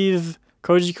believe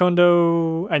Koji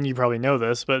Kondo, and you probably know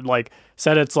this, but like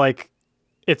said it's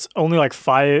only like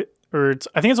five, or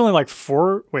I think it's only like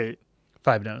four. Wait.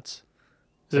 5 notes.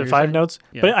 Is it 5 notes?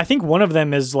 Yeah. But I think one of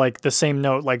them is like the same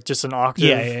note, like just an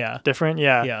octave different.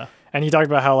 Yeah. And he talked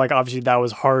about how like obviously that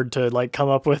was hard to like come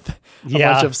up with a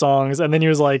bunch of songs. And then he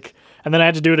was like, and then I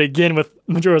had to do it again with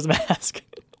Majora's Mask.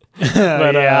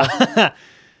 But do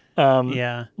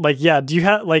you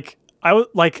have like, I would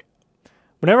like,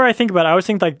 whenever I think about it, I always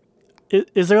think like,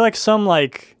 is there like some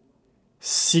like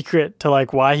secret to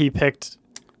like why he picked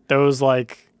those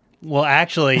like, well,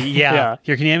 actually, yeah.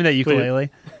 Here, can you hand me that ukulele?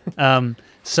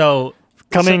 So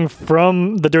coming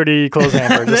from the Dirty Clothes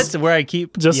Hamper. That's where I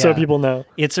keep. Just so people know,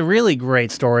 it's a really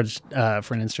great storage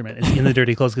for an instrument. It's in the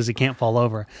dirty clothes because it can't fall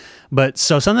over. But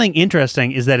so something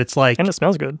interesting is that it's like, and it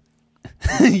smells good.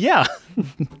 Yeah.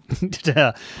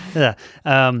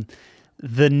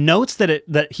 The notes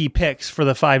that he picks for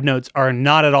the 5 notes are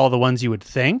not at all the ones you would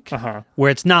think.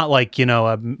 Where it's not like,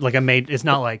 it's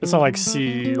not like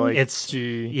C, like it's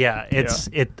G. Yeah, I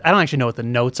don't actually know what the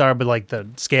notes are, but like the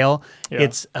scale,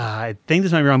 it's I think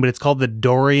this might be wrong, but it's called the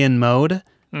Dorian mode,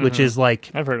 which is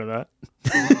like, I've heard of that.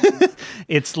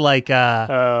 It's like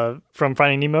from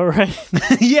Finding Nemo, right?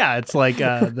 Yeah, it's like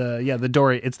the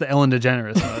Dory, it's the Ellen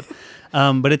DeGeneres mode.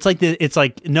 But it's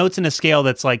like notes in a scale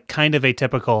that's like kind of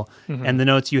atypical, and the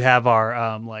notes you have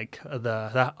are like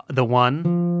the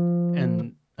 1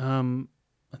 and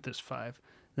there's 5,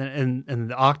 and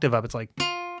the octave up it's like is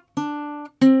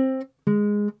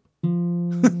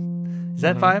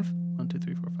that 5? 1, 2,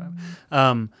 3, 4,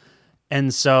 5.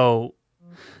 And so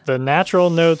the natural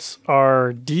notes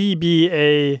are D, B,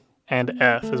 A, and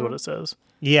F is what it says.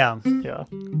 Yeah.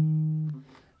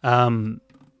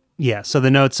 Yeah, so the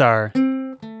notes are,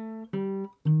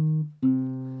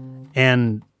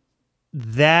 and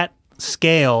that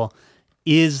scale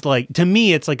is like, to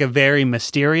me, it's like a very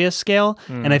mysterious scale,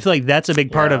 and I feel like that's a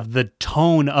big part of the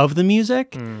tone of the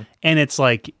music, and it's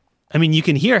like, I mean, you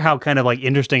can hear how kind of like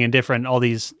interesting and different all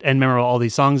these, and memorable all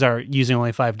these songs are using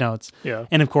only 5 notes. Yeah.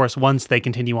 And of course, once they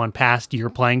continue on past your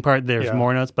playing part, there's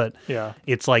more notes, but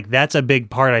it's like, that's a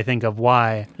big part, I think, of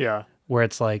why, where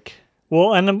it's like...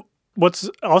 Well, and what's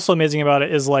also amazing about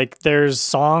it is like there's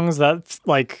songs that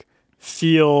like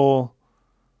feel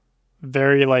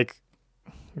very like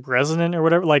resonant or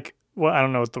whatever, like, well, I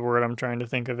don't know what the word I'm trying to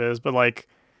think of is, but like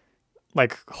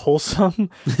wholesome.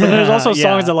 But there's also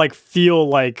songs that like feel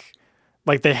like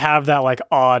they have that like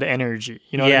odd energy,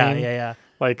 you know what I mean? Yeah.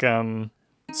 Like some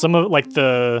of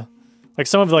the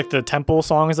temple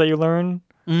songs that you learn,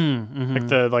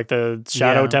 like the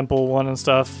Shadow Temple one and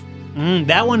stuff.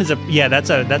 That one is that's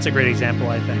a great example,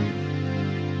 I think.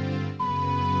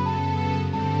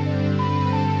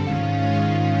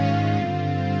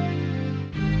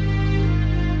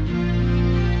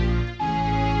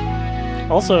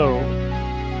 Also,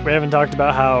 we haven't talked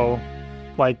about how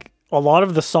like a lot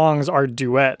of the songs are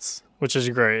duets, which is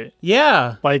great.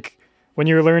 Yeah. Like when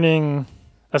you're learning,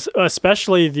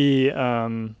 especially the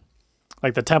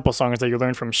like the temple songs that you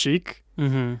learn from Sheik,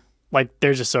 like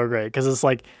they're just so great because it's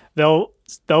like they'll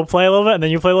play a little bit and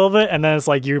then you play a little bit and then it's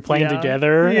like you're playing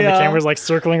together and the camera's like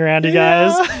circling around you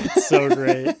guys. It's so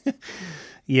great.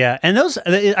 Yeah, and those,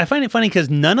 I find it funny because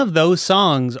none of those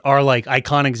songs are like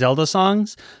iconic Zelda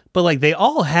songs, but like they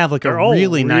all have like a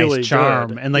really nice charm,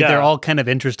 good. And like they're all kind of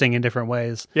interesting in different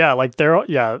ways. Yeah, like they're all,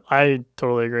 I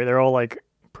totally agree. They're all like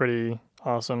pretty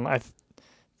awesome. I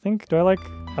think I like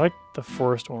the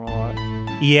first one a lot.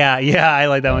 Yeah, I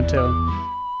like that one too.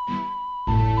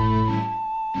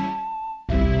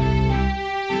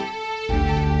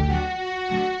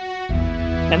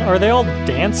 And are they all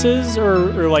dances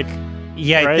or like?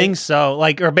 Yeah, right? I think so.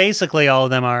 Like, or basically all of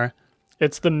them are.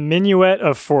 It's the Minuet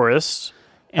of Forest.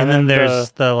 And then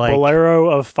there's the like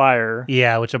Bolero of Fire.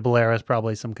 Yeah, which a bolero is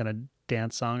probably some kind of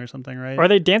dance song or something, right? Are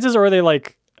they dances or are they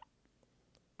like,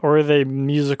 or are they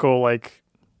musical like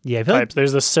I feel types? Like,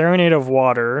 there's the Serenade of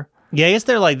Water. Yeah, I guess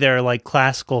they're like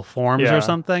classical forms or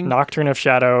something. Nocturne of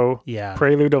Shadow. Yeah.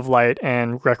 Prelude of Light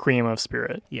and Requiem of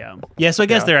Spirit. Yeah. Yeah, so I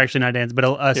guess they're actually not dances,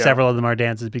 but several of them are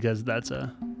dances because that's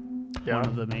one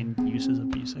of the main uses of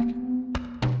music.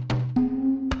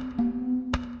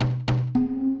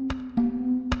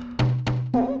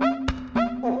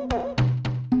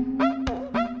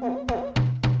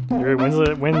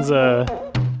 When's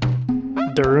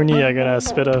Darunia gonna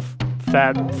spit a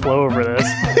fat flow over this?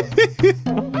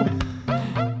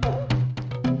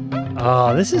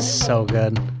 Oh, this is so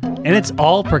good. And it's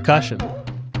all percussion.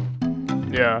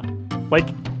 Yeah. Like,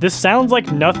 this sounds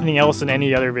like nothing else in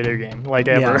any other video game, like,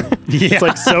 ever. Yeah. It's,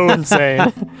 like, so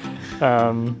insane.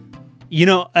 You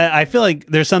know, I feel like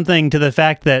there's something to the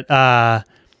fact that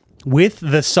with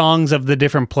the songs of the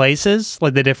different places,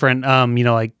 like the different,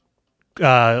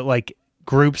 like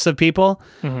groups of people,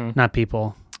 not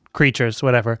people, creatures,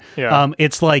 whatever. Yeah.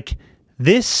 It's like,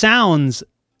 this sounds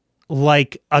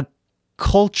like a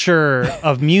culture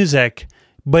of music,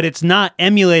 but it's not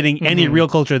emulating any real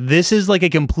culture. This is like a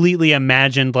completely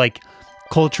imagined, like,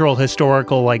 cultural,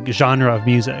 historical, like, genre of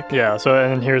music. Yeah, so,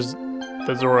 and then here's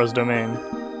the Zora's Domain.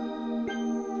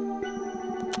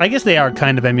 I guess they are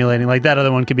kind of emulating. Like, that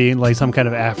other one could be like some kind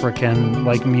of African,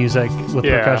 like, music with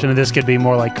percussion, and this could be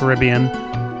more like Caribbean.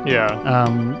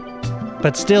 Yeah.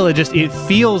 But still, it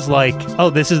feels like, oh,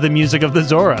 this is the music of the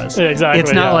Zoras. Yeah, exactly.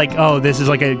 It's not like, oh, this is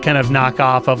like a kind of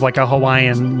knockoff of like a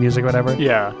Hawaiian music or whatever.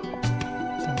 Yeah.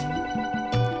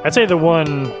 I'd say the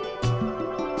one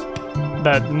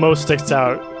that most sticks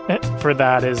out for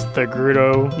that is the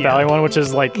Gerudo Valley one, which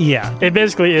is like, it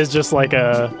basically is just like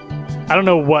I don't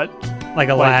know what. Like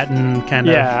a Latin kind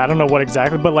of. Yeah, I don't know what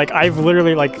exactly, but like I've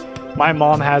literally like, my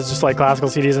mom has just like classical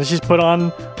CDs and she's put on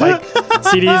like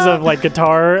CDs of like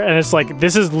guitar, and it's like,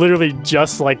 this is literally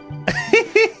just like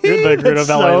the Gerudo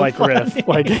Valley like funny. Riff.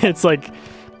 Like, it's like,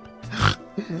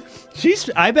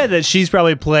 I bet that she's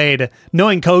probably played,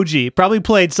 knowing Koji, probably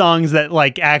played songs that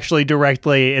like actually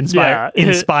directly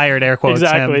inspired air quotes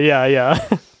exactly him. Yeah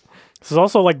This is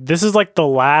also like, this is like the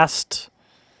last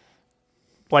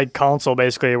like console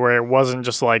basically where it wasn't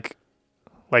just like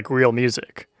real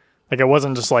music. Like, it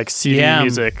wasn't just like CD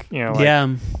music, you know,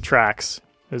 like tracks.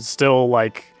 It's still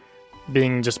like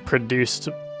being just produced.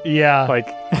 Yeah. Like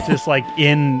just like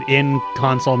in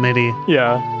console MIDI.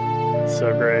 Yeah.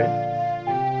 So great.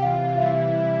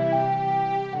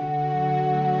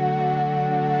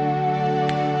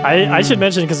 I should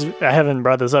mention, because I haven't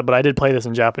brought this up, but I did play this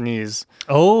in Japanese.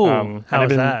 Oh, how was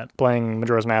was that? Playing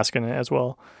Majora's Mask in it as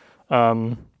well.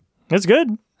 It's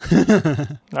good.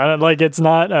 Like, it's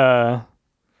not.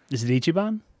 Is it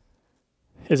Ichiban?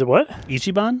 Is it what?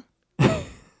 Ichiban?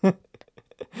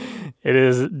 It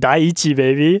is Daiichi,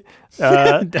 baby.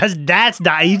 That's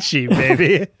Daiichi,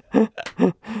 baby.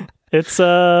 It's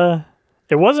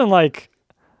it wasn't like,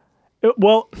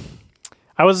 well,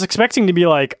 I was expecting to be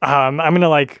like, I'm gonna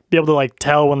like be able to like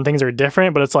tell when things are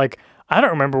different, but it's like, I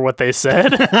don't remember what they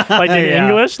said. Like in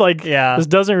English, like this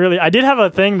doesn't really. I did have a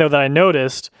thing though that I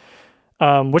noticed,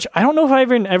 which I don't know if I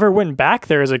even ever went back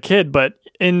there as a kid, but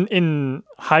in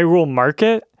Hyrule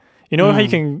Market, you know how you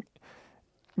can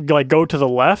like go to the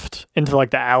left into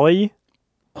like the alley.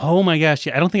 Oh my gosh!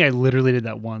 Yeah, I don't think I literally did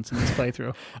that once in this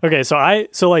playthrough. Okay, so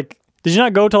like, did you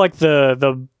not go to like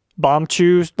the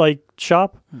Bombchu like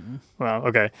shop? Mm-hmm. Well,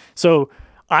 okay, so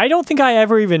I don't think I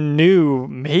ever even knew,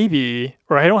 maybe,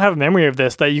 or I don't have a memory of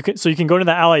this, that you can go to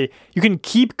the alley, you can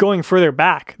keep going further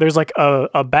back. There's like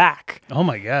a back. Oh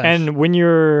my gosh. And when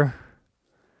you're,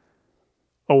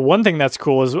 one thing that's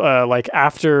cool is like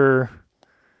after,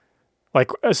 like,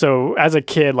 so as a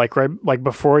kid, like right, like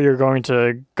before you're going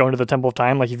to go into the Temple of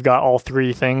Time, like you've got all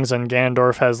three things, and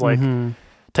Ganondorf has like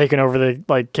taken over the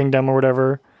like kingdom or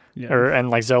whatever, and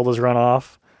like Zelda's run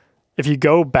off. If you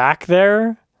go back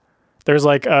there, there's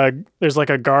like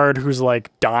a guard who's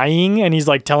like dying, and he's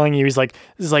like telling you, he's like,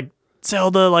 this is like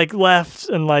Zelda like left,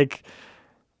 and like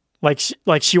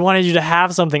she wanted you to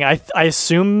have something. I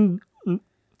assume,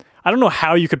 I don't know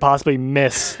how you could possibly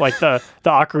miss like the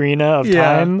Ocarina of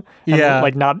Time, and,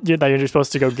 like not that you're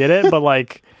supposed to go get it, but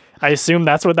like I assume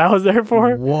that's what that was there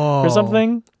for. Whoa. Or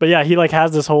something. But yeah, he like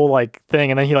has this whole like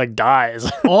thing, and then he like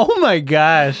dies. Oh my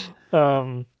gosh.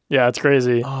 Yeah, it's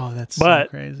crazy. Oh, that's so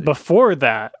crazy. Before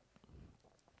that,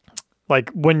 like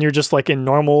when you're just like in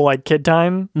normal like kid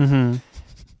time,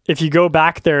 if you go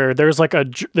back there, there's like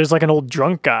an old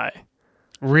drunk guy.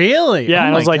 Really? Yeah,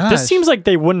 and I was like, this seems like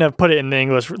they wouldn't have put it in the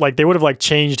English. Like they would have like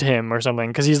changed him or something,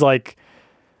 because he's like,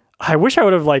 I wish I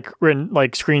would have like written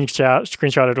like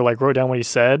screenshotted or like wrote down what he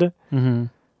said.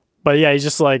 But yeah, he's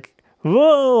just like,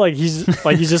 whoa, like he's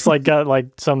just like got like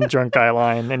some drunk guy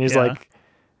line, and he's like.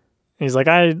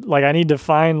 I need to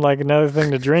find like another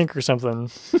thing to drink or something.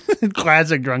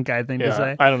 Classic drunk guy thing to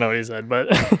say. I don't know what he said,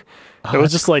 but it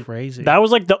was just like crazy. That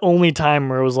was like the only time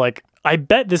where it was like, I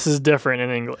bet this is different in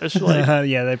English. Like,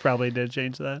 yeah, they probably did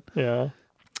change that. Yeah.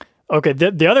 Okay.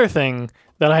 The other thing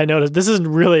that I noticed, this isn't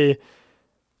really,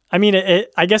 I mean,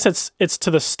 I guess it's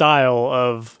to the style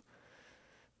of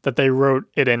that they wrote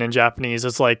it in Japanese.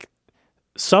 It's like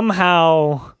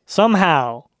somehow.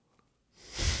 Shout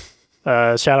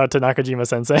out to Nakajima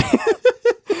Sensei.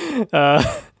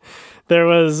 There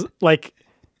was like,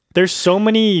 there's so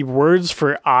many words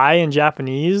for I in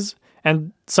Japanese,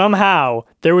 and somehow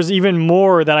there was even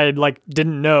more that I like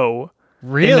didn't know in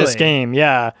this game.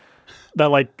 Yeah, that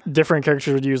like different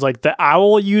characters would use. Like the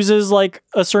owl uses like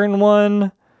a certain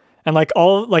one, and like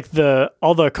all the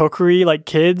Kokiri like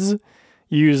kids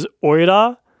use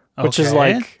oira, which is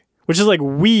like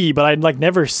we, but I'd like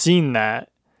never seen that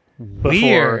before.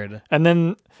 Weird. And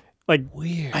then like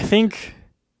I think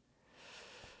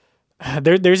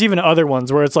there's even other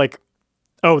ones where it's like,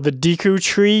 oh, the Deku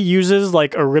tree uses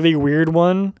like a really weird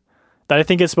one that I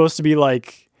think is supposed to be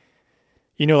like,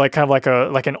 you know, like kind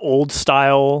of like an old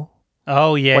style.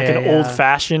 Oh yeah, like an old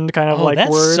fashioned kind of like that's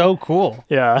word. So cool.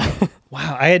 Yeah.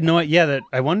 Wow, I had no idea. Yeah, that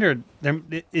I wondered.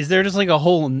 Is there just like a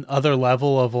whole other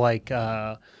level of like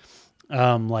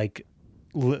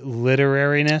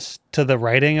literariness to the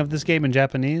writing of this game in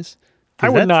Japanese? I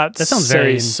would not that sounds say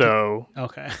very so.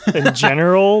 Okay. In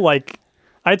general, like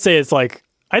I'd say it's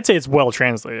well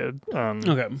translated.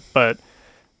 Okay. But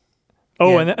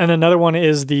and another one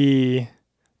is the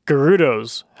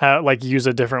Gerudos like use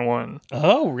a different one.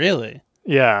 Oh, really?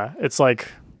 Yeah, it's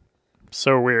like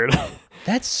so weird.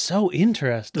 That's so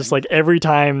interesting. Just like every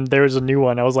time there was a new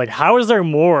one, I was like, how is there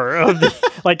more of the,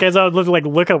 like as I would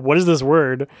look up what is this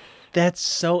word?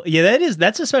 That's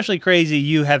that's especially crazy,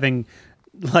 you having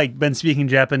like been speaking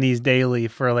Japanese daily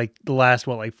for like the last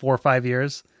 4 or 5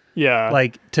 years. Yeah.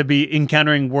 Like to be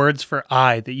encountering words for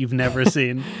I that you've never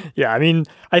seen. Yeah, I mean,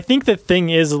 I think the thing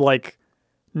is like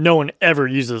no one ever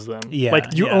uses them. Yeah.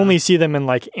 Like you only see them in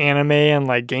like anime and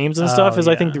like games and stuff is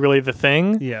I think really the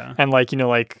thing. Yeah. And like, you know,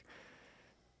 like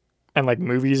and like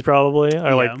movies probably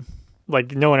or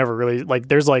like no one ever really like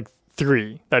there's like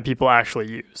 3 that people actually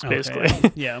use basically.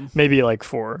 Okay. Yeah. Maybe like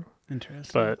 4.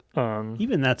 Interesting. But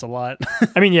even that's a lot.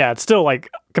 I mean, yeah, it's still like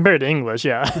compared to English,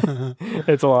 yeah.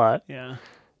 It's a lot. Yeah.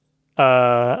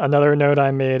 Another note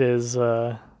I made is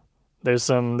there's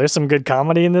some good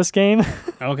comedy in this game.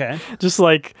 Okay. Just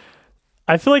like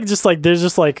I feel like just like there's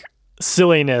just like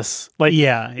silliness. Like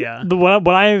yeah.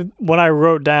 When I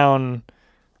wrote down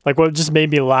like what just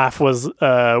made me laugh was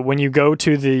when you go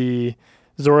to the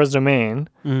Zora's Domain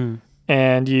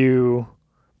and you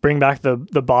bring back the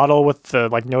bottle with the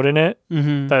like note in it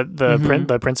that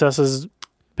the princess has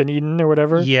been eaten or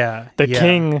whatever. Yeah. The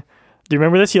king. Do you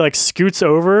remember this? He like scoots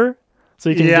over so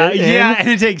you can get in. Yeah, and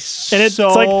it takes it's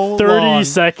like 30 long.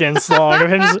 seconds long of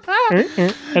him just,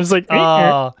 and it's like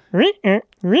I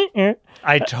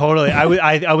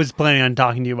was planning on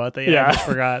talking to you about that. Yeah. I just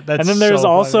forgot. That's and then there's so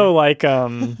also funny. like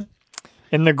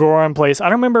in the Goron place. I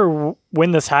don't remember when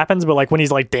this happens, but like when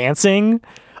he's like dancing.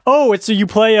 Oh, it's you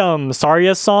play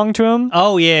Saria's song to him.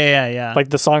 Oh yeah. Like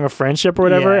the song of friendship or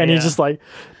whatever, and he's just like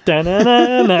he's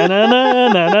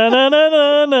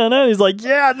like,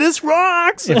 yeah, this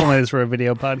rocks. If only this were a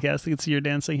video podcast, you could see your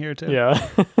dancing here too. Yeah.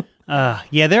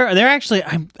 They're actually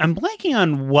I'm blanking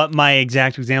on what my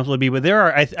exact example would be, but there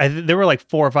are there were like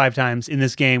 4 or 5 times in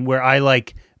this game where I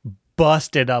like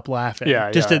busted up laughing.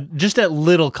 Just at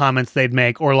little comments they'd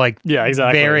make or like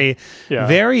very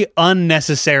very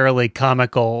unnecessarily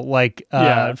comical like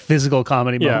physical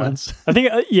comedy moments. I think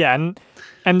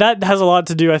and that has a lot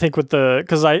to do I think with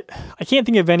because I can't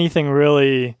think of anything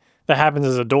really that happens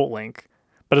as adult Link,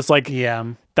 but it's like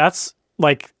that's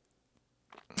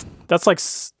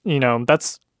you know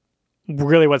that's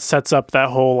really what sets up that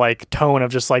whole like tone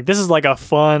of just like this is like a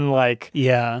fun like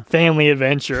family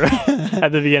adventure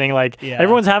at the beginning, like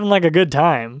everyone's having like a good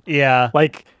time,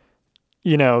 like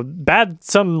you know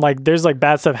there's like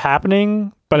bad stuff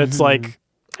happening but it's like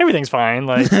everything's fine,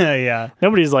 like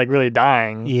nobody's like really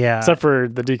dying except for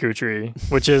the Deku tree,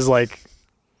 which is like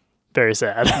very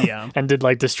sad and did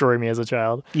like destroy me as a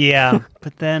child.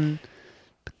 But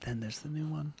then there's the new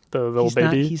one, the little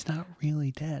baby. He's not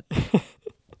really dead.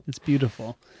 It's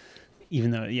beautiful,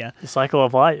 even though the cycle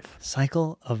of life,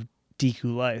 cycle of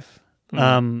Deku life.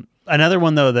 Another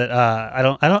one though that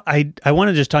I want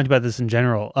to just talk about this in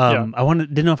general.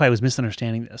 Didn't know if I was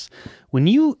misunderstanding this. When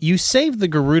you save the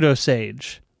Gerudo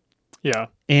Sage,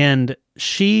 and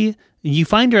you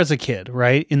find her as a kid,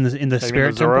 right, in the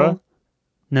Spirit Temple.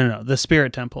 No, the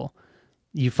Spirit Temple.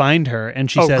 You find her and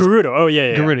she says, Gerudo. Oh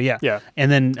yeah. Gerudo, yeah.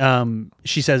 And then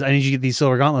she says, I need you to get these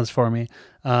silver gauntlets for me.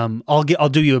 I'll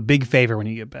do you a big favor when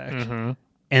you get back.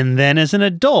 And then as an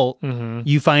adult,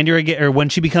 you find her again, or when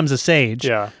she becomes a sage,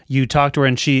 you talk to her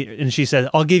and she says,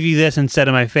 I'll give you this instead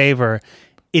of my favor.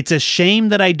 it's a shame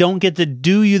that I don't get to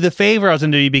do you the favor I was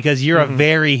going to do you because you're a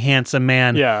very handsome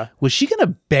man. Yeah. Was she going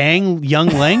to bang young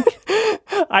Link?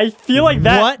 I feel like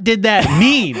that. What did that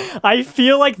mean? I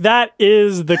feel like that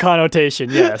is the connotation.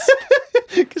 Yes.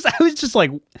 Because I was just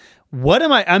like, what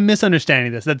am I? I'm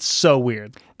misunderstanding this. That's so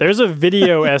weird. There's a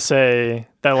video essay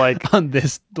that like on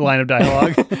this line of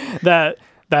dialogue that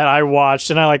I watched,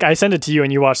 and I sent it to you,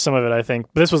 and you watched some of it, I think.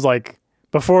 But this was like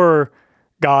before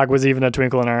GOG was even a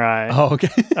twinkle in our eye. Oh, okay.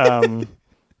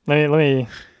 Let me.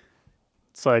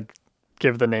 It's like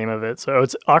give the name of it. So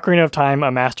it's Ocarina of Time,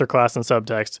 a masterclass in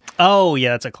subtext. Oh yeah,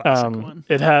 that's a classic one.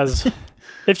 It has.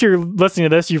 If you're listening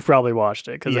to this, you've probably watched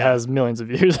it because it has millions of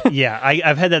views. Yeah,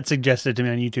 I've had that suggested to me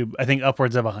on YouTube. I think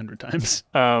upwards of 100 times.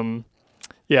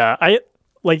 Yeah,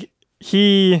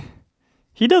 he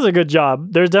does a good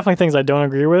job. There's definitely things I don't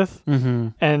agree with,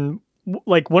 and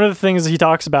like one of the things he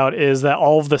talks about is that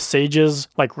all of the sages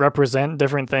like represent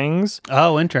different things.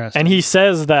 Oh, interesting. And he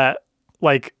says that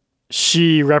like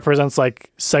she represents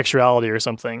like sexuality or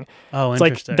something. Oh, it's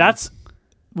interesting. Like that's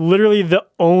literally the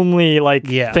only like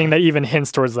thing that even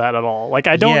hints towards that at all. Like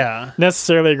I don't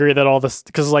necessarily agree that all this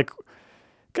because like,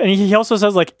 and he also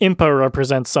says like Impa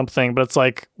represents something, but it's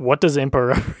like what does Impa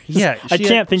represent? Yeah, I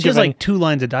can't think she of has like 2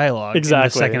 lines of dialogue in the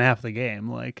second half of the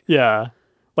game. Like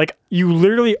like you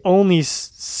literally only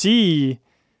see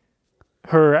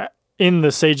her in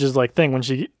the sage's like thing when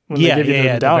they give you the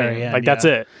medallion. Like that's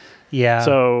it. Yeah.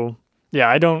 So yeah,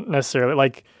 I don't necessarily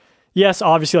like. Yes,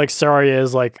 obviously like Saria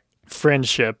is like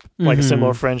friendship, like a symbol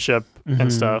of friendship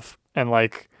and stuff, and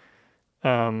like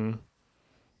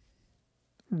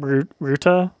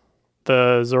Ruta,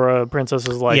 the Zora princess,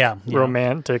 is like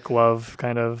romantic love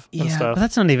kind of and stuff. But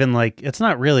that's not even like, it's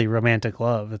not really romantic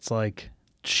love. It's like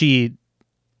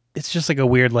it's just like a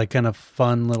weird like kind of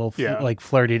fun little like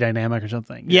flirty dynamic or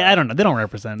something. I don't know, they don't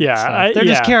represent stuff. They're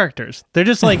just characters. They're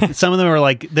just like some of them are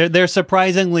like they're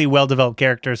surprisingly well developed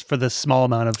characters for the small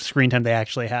amount of screen time they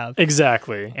actually have.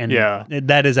 Exactly. And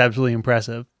that is absolutely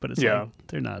impressive, but it's like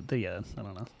they're not I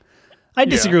don't know. I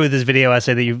disagree with this video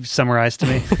essay that you've summarized to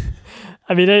me.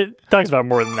 I mean, it talks about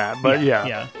more than that, but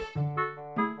yeah.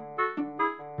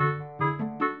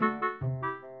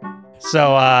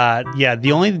 So,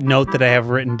 the only note that I have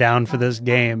written down for this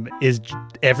game is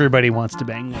everybody wants to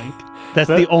bang Link. That's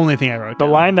the only thing I wrote down.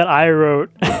 The line that I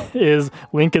wrote is,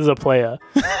 Link is a playa.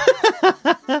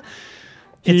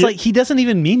 It's like, he doesn't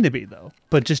even mean to be, though,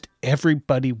 but just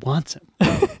everybody wants him.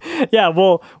 Yeah,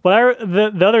 well,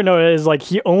 the other note is, like,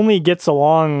 he only gets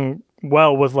along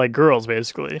well with, like, girls,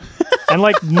 basically. And,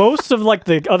 like, most of, like,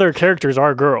 the other characters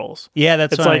are girls. Yeah,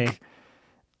 that's funny. Like,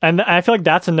 and I feel like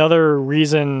that's another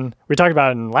reason we talked about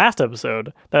it in the last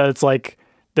episode, that it's like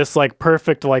this like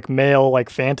perfect like male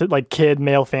like kid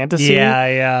male fantasy.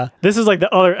 Yeah. This is like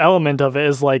the other element of it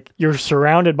is like you're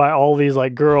surrounded by all these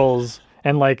like girls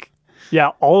and like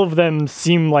all of them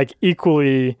seem like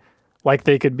equally like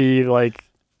they could be like,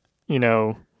 you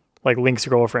know, like Link's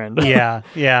girlfriend. Yeah.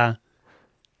 Oh,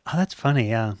 that's funny.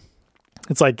 Yeah.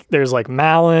 It's like there's like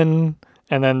Malin.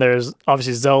 And then there's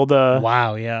obviously Zelda.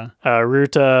 Wow, yeah.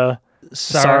 Ruta,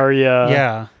 Saria.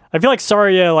 Yeah. I feel like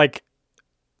Saria like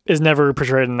is never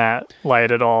portrayed in that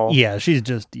light at all. Yeah, she's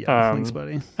just Link's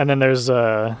buddy. And then there's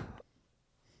the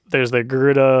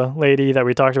Garuda lady that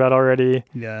we talked about already.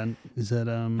 Yeah. Is that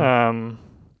I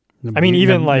mean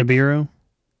even like Nibiru?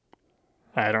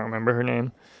 I don't remember her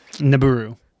name.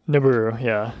 Nibiru,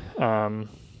 yeah.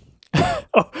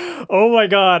 Oh my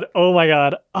god.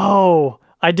 Oh,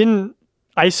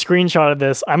 I screenshotted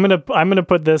this. I'm gonna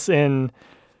put this in.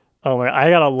 Oh my! I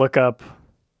gotta look up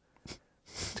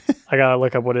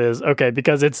what it is. Okay,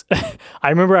 because it's. I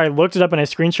remember I looked it up and I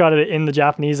screenshotted it in the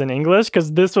Japanese and English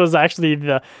because this was actually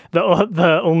the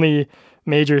only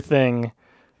major thing.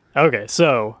 Okay,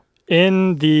 so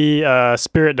in the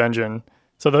Spirit Dungeon,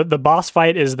 so the boss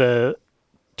fight is the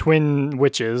twin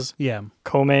witches. Yeah.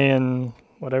 Kome and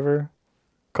whatever,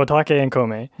 Kotake and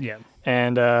Kome. Yeah.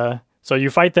 And so you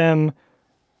fight them.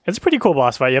 It's a pretty cool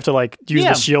boss fight. You have to like use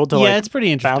the shield to like it's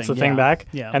pretty interesting. bounce the thing back.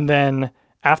 Yeah. And then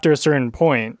after a certain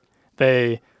point,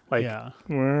 they like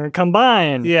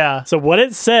combine. Yeah. So what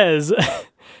it says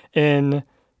in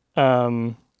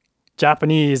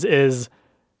Japanese is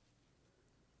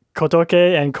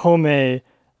Kotoke and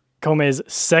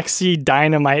Kome's sexy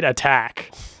dynamite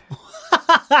attack.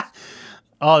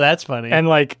 Oh, that's funny. And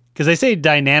like, because they say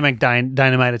dynamic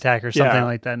dynamite attack or something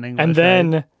like that in English. And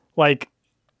then like,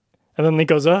 and then Link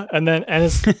goes, and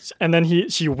then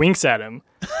she winks at him.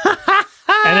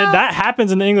 And that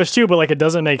happens in the English too, but like it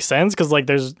doesn't make sense because like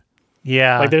there's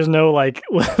there's no like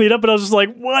lead up, and I was just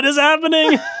like, what is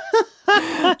happening?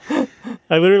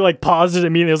 I literally like paused it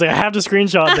immediately. I was like, I have to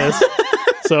screenshot this.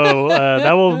 So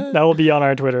that will be on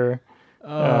our Twitter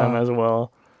as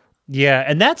well. Yeah,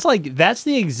 and that's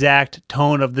the exact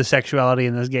tone of the sexuality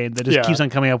in this game that just keeps on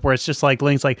coming up, where it's just like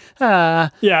Link's like,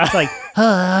 ah. Yeah. It's like,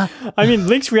 ah. I mean,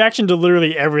 Link's reaction to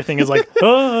literally everything is like,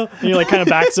 ah, and he like kind of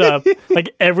backs up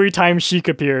like every time Sheik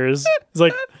appears. It's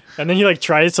like, and then he like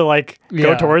tries to like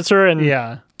go towards her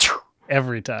and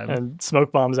every time. And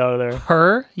smoke bombs out of there.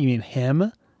 Her? You mean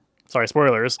him? Sorry,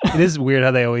 spoilers. It is weird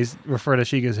how they always refer to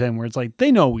Sheik as him, where it's like,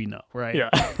 they know we know, right? Yeah.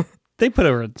 They put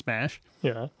her in Smash.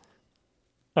 Yeah.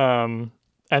 And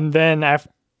then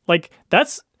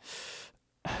that's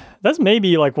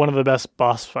maybe like one of the best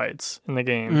boss fights in the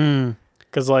game.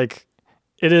 Because like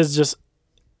it is just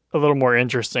a little more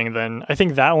interesting than I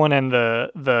think that one, and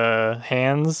the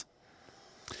hands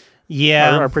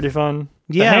are pretty fun.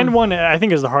 The hand one I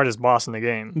think is the hardest boss in the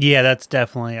game. Yeah, that's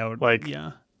definitely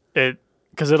it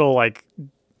because it'll like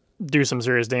do some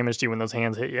serious damage to you when those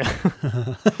hands hit you.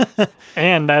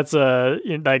 And that's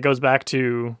that goes back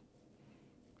to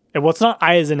it's not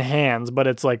eyes and hands, but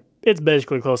it's like it's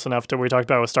basically close enough to what we talked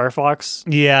about with Star Fox.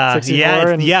 64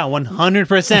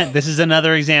 100%. This is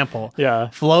another example. Yeah,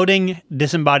 floating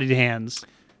disembodied hands.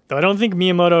 Though I don't think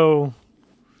Miyamoto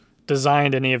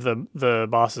designed any of the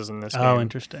bosses in this game. Oh,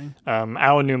 interesting.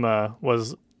 Aonuma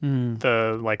was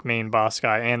the like main boss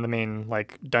guy and the main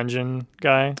like dungeon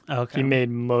guy. Okay, he made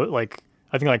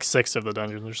I think like 6 of the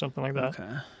dungeons or something like that. Okay.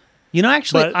 You know,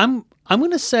 actually, I'm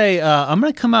going to say I'm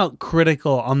going to come out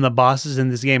critical on the bosses in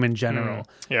this game in general.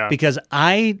 Because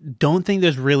I don't think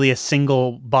there's really a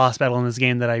single boss battle in this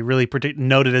game that I really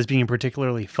noted as being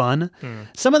particularly fun.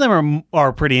 Some of them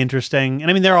are pretty interesting,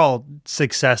 and I mean they're all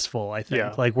successful. I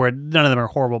think like where none of them are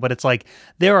horrible, but it's like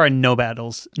there are no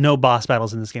boss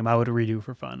battles in this game I would redo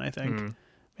for fun. I think.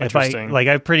 Interesting.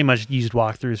 I've pretty much used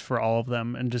walkthroughs for all of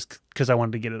them, and just because I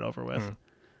wanted to get it over with.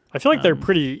 I feel like they're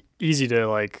pretty easy to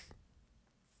like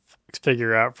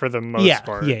figure out for the most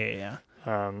part. Yeah.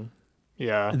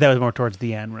 That was more towards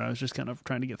the end where I was just kind of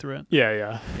trying to get through it.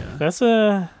 Yeah. That's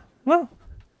well,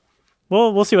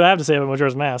 we'll see what I have to say about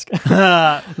Majora's Mask.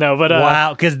 No, but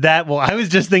wow, because I was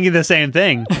just thinking the same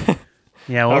thing.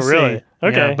 Yeah, we'll really? see.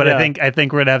 Okay, but I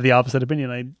think we're gonna have the opposite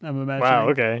opinion. I'm imagining. Wow.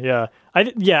 Okay. Yeah.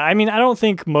 I mean, I don't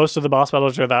think most of the boss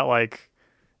battles are that like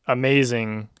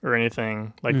amazing or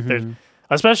anything. Like there's,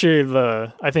 especially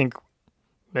I think.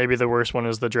 Maybe the worst one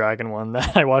is the dragon one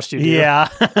that I watched you do. Yeah.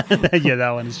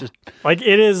 That one is just... Like,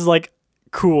 it is, like,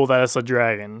 cool that it's a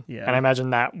dragon. Yeah. And I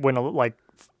imagine that went, like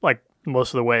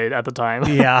most of the way at the time.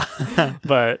 Yeah.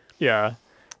 But, yeah.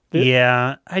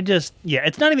 It's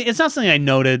not something I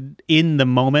noted in the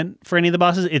moment for any of the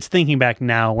bosses. It's thinking back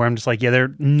now where I'm just like,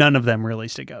 none of them really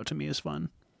stick out to me as fun.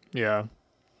 Yeah.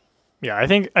 Yeah, I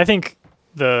think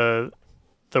the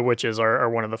witches are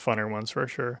one of the funner ones for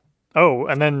sure. Oh,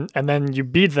 and then you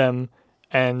beat them,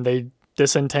 and they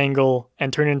disentangle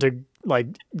and turn into like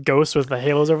ghosts with the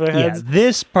halos over their heads. Yeah,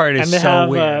 this part is so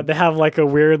weird. They have like a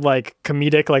weird like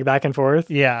comedic like back and forth.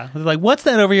 Yeah, they're like, "What's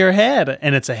that over your head?"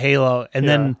 And it's a halo, and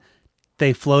then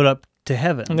they float up to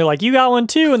heaven. And they're like, "You got one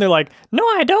too?" And they're like, "No,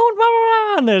 I don't." Blah,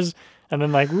 blah, blah. And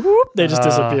then like, whoop, they just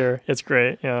disappear. It's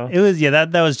great. Yeah, it was. Yeah,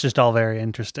 that was just all very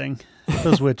interesting.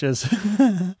 Those witches.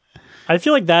 I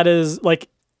feel like that is like.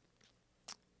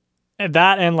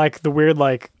 That and like the weird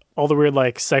like all the weird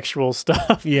like sexual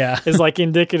stuff is like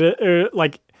indicative or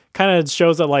like kind of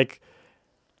shows that like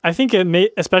I think it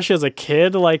may, especially as a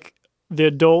kid, like the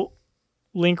adult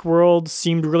Link world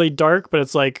seemed really dark, but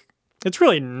it's like it's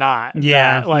really not.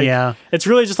 It's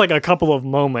really just like a couple of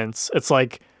moments. It's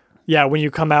like when you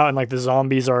come out and like the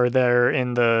zombies are there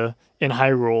in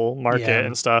Hyrule Market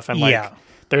and stuff, and like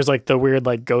there's like the weird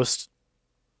like ghost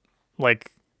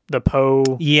like the Poe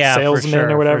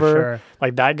salesman or whatever.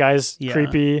 Like that guy's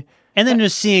creepy. And then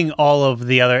just seeing all of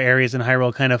the other areas in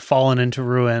Hyrule kind of fallen into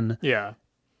ruin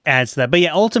adds to that. But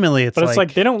ultimately it's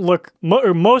like they don't look,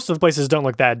 or most of the places don't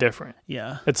look that different.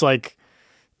 Yeah. It's like,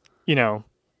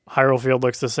 Hyrule Field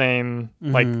looks the same.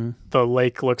 Like the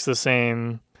lake looks the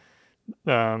same.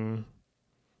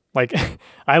 Like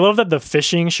I love that the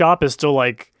fishing shop is still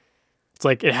like, it's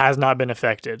like it has not been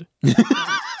affected.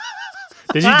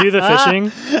 Did you do the fishing?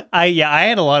 I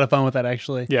had a lot of fun with that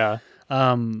actually. Yeah.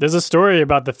 There's a story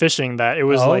about the fishing that it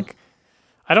was like,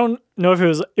 I don't know if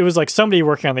it was like somebody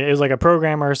working on it. It was like a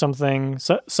programmer or something.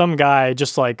 So, some guy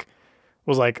just like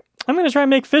was like, I'm going to try and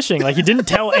make fishing. Like he didn't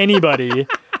tell anybody.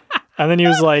 And then he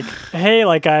was like, hey,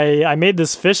 like I made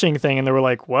this fishing thing. And they were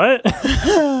like, what?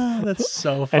 That's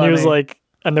so funny. And he was like,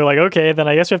 and they're like, okay, then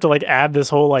I guess we have to like add this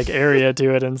whole like area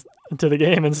to it and to the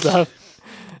game and stuff.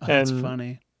 That's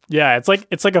funny. Yeah, it's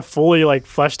like a fully like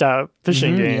fleshed out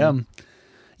fishing game. Yeah.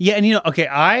 Yeah, and okay,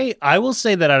 I will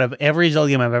say that out of every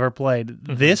Zelda game I've ever played,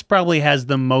 this probably has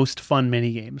the most fun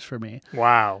mini games for me.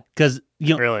 Wow. Because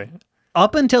really,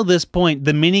 up until this point,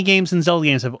 the mini games in Zelda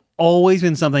games have always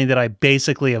been something that I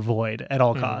basically avoid at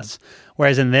all costs.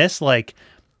 Whereas in this, like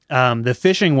the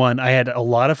fishing one, I had a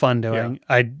lot of fun doing.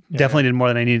 Yeah. I definitely did more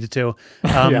than I needed to.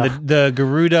 The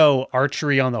Gerudo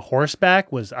archery on the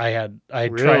horseback was I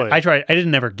tried. I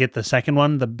didn't ever get the second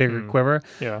one, the bigger quiver.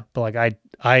 Yeah, but like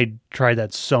I tried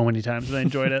that so many times and I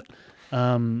enjoyed it.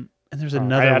 And there's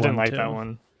another one. I didn't like that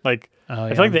one. Like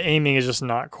I feel like the aiming is just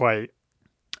not quite.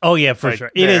 Oh yeah, for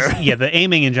sure. It is. Yeah, the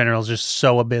aiming in general is just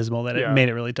so abysmal that it made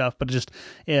it really tough. But it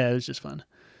was just fun.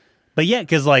 But yeah,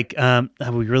 because like I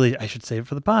should save it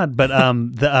for the pod. But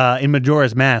in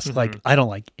Majora's Mask, like I don't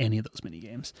like any of those mini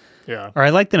games. Yeah, or I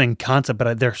like them in concept,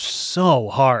 but they're so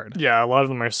hard. Yeah, a lot of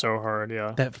them are so hard.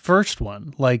 Yeah, that first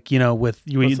one, like with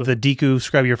the Deku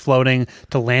scrub, you're floating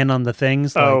to land on the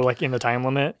things. Like in the time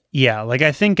limit. Yeah, like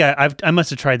I think I must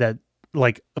have tried that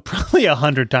like probably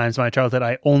 100 times in my childhood.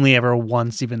 I only ever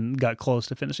once even got close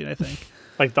to finishing. I think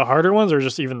like the harder ones, or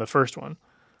just even the first one.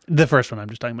 The first one I'm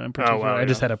just talking about in particular. Oh, wow, I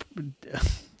just had a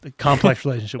complex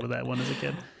relationship with that one as a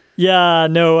kid. Yeah,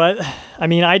 no, I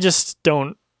mean, I just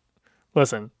don't...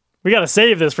 Listen, we got to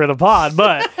save this for the pod,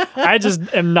 but I just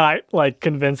am not, like,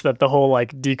 convinced that the whole,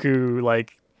 like, Deku,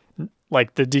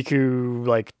 like the Deku,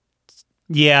 like...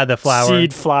 Yeah, the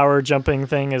seed flower jumping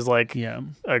thing is, like,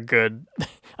 a good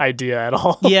idea at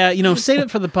all. Yeah, save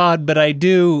it for the pod, but I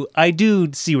do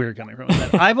see where you're coming from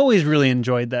with that. I've always really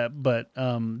enjoyed that, but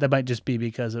that might just be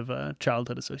because of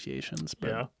childhood associations. But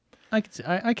yeah,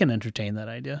 I can entertain that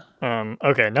idea.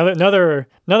 Okay, another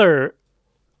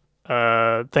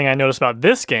thing I noticed about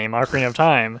this game, Ocarina of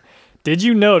Time. Did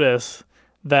you notice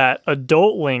that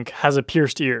adult Link has a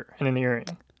pierced ear and an earring?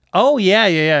 Oh yeah,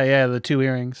 the 2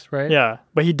 earrings, right? Yeah,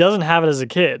 but he doesn't have it as a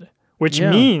kid, which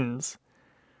means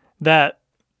that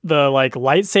the like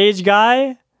Light Sage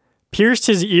guy pierced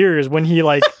his ears when he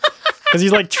like because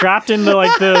he's like trapped in the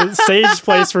like the sage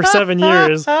place for 7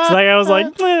 years. So like I was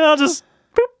like, I'll just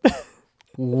boop.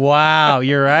 Wow,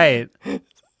 you're right.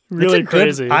 Really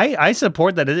crazy. I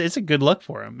support that. It's a good look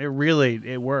for him.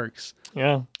 It works.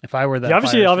 Yeah. If I were that,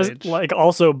 he obviously like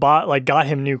also got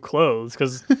him new clothes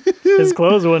because his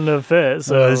clothes wouldn't have fit.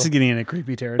 So this is getting into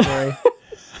creepy territory.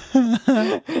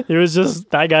 He was just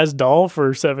that guy's doll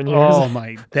for 7 years. Oh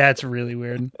my, that's really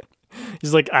weird.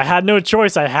 He's like, I had no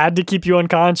choice. I had to keep you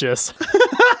unconscious.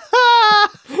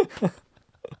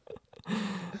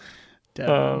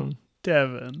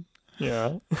 Devin.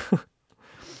 Yeah.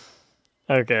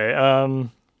 Okay.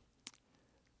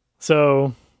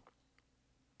 So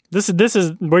this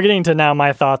is we're getting to now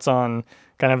my thoughts on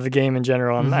kind of the game in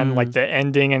general and like the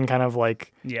ending and kind of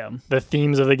like the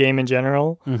themes of the game in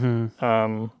general.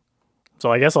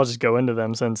 So I guess I'll just go into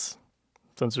them since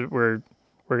we're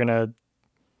gonna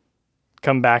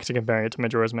come back to comparing it to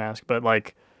Majora's Mask. But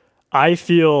like I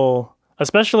feel,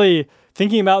 especially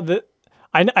thinking about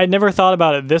I never thought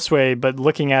about it this way, but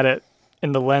looking at it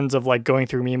in the lens of like going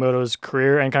through Miyamoto's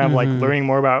career and kind of like learning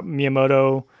more about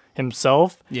Miyamoto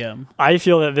himself. Yeah. I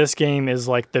feel that this game is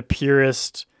like the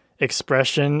purest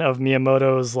expression of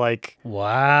Miyamoto's like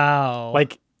wow.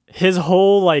 Like his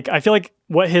whole like I feel like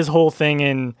what his whole thing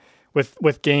in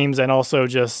with games and also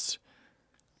just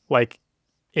like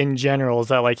in general is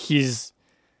that like he's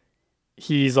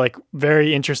like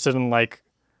very interested in like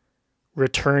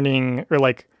returning or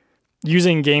like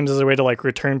using games as a way to like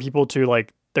return people to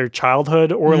like their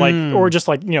childhood or like or just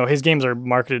like his games are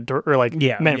marketed to, or like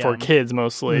meant for kids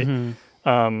mostly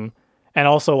and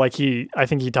also like I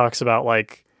think he talks about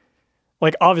like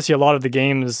obviously a lot of the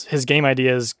games his game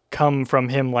ideas come from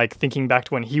him like thinking back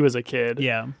to when he was a kid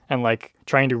and like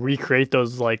trying to recreate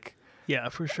those like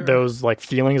for sure those like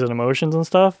feelings and emotions and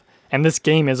stuff, and this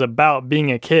game is about being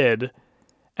a kid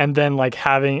and then like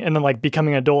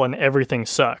becoming an adult and everything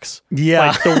sucks.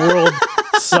 Like the world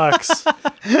sucks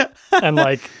and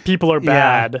like people are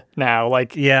bad now.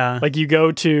 Like like you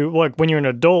go to like when you're an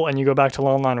adult and you go back to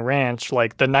Lon Lon Ranch,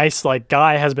 like the nice like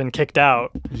guy has been kicked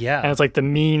out. And it's like the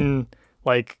mean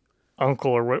like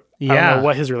uncle or what I don't know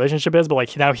what his relationship is, but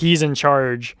like now he's in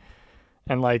charge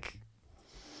and like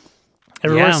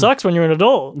everyone sucks when you're an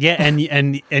adult.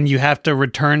 And you have to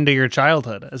return to your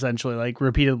childhood essentially, like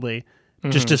repeatedly.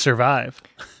 Just to survive.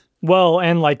 Well,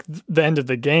 and like the end of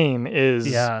the game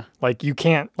is like you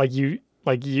can't like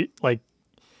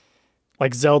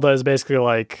Zelda is basically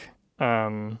like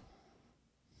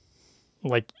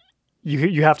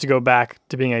you have to go back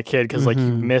to being a kid because like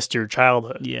you missed your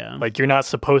childhood. Like you're not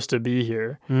supposed to be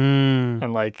here.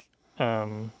 And like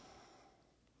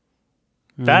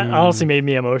That honestly made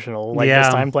me emotional. Like this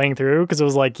time playing through, because it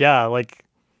was like, like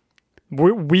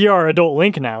we are adult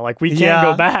Link now. Like we can't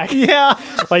go back. Yeah.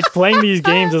 Like playing these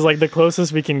games is like the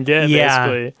closest we can get.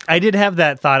 Basically. I did have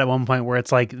that thought at one point where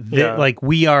it's like, like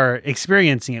we are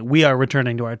experiencing it. We are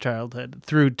returning to our childhood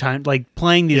through time. Like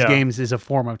playing these games is a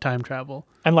form of time travel.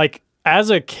 And like as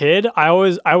a kid, I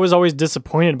was always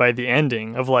disappointed by the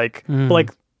ending of like,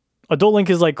 like adult Link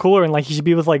is like cooler and like he should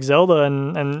be with like Zelda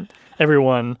and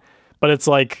everyone, but it's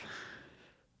like,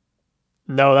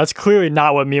 no, that's clearly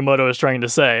not what Miyamoto is trying to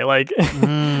say. Like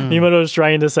Miyamoto is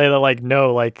trying to say that like,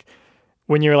 no, like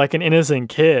when you're like an innocent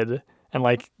kid and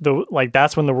like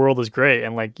that's when the world is great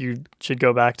and like you should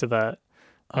go back to that.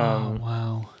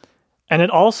 Wow. And it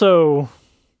also,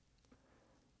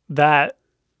 that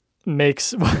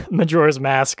makes Majora's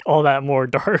Mask all that more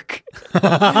dark.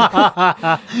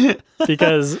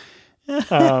 Because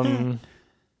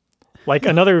like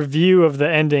another view of the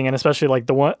ending, and especially like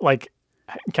the one, like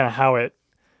kind of how it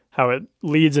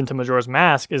leads into Majora's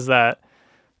Mask is that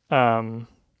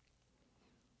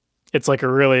it's like a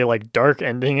really like dark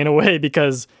ending in a way,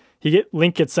 because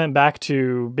Link gets sent back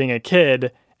to being a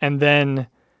kid, and then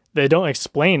they don't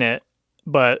explain it,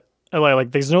 but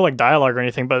like there's no like dialogue or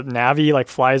anything, but Navi like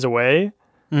flies away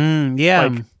like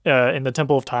in the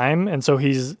Temple of Time, and so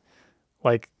he's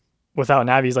like without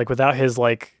Navi, he's like without his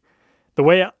like the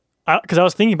way, because I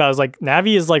was thinking about it, is like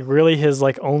Navi is like really his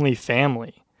like only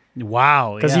family.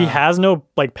 Wow. Because he has no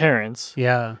like parents.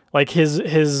 Yeah. Like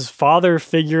his father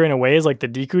figure in a way is like the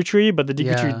Deku Tree, but the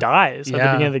Deku Tree dies at the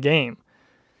beginning of the game.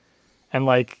 And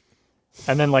like,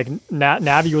 and then like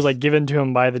Navi was like given to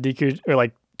him by the Deku, or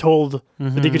like told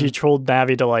the Deku Tree told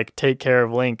Navi to like take care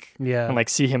of Link and like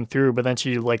see him through, but then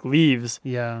she like leaves.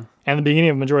 Yeah. And the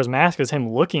beginning of Majora's Mask is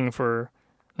him looking for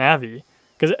Navi,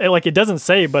 because like it doesn't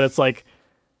say, but it's like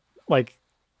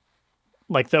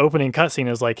the opening cutscene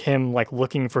is like him like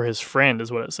looking for his friend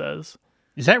is what it says.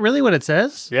 Is that really what it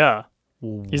says? Yeah.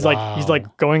 He's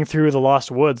like going through the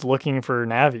Lost Woods looking for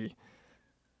Navi.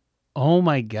 Oh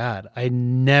my God. I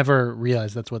never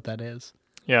realized that's what that is.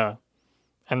 Yeah.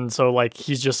 And so like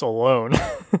he's just alone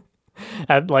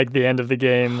at like the end of the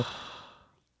game.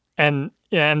 And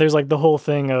and there's like the whole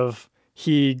thing of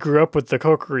he grew up with the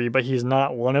Kokiri, but he's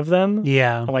not one of them.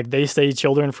 Yeah. And like they stay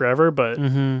children forever, but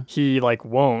he like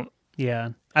won't. Yeah.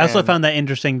 I also found that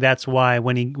interesting. That's why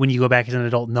when you go back as an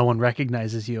adult, no one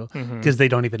recognizes you because they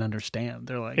don't even understand.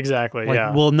 They're like, exactly. Like,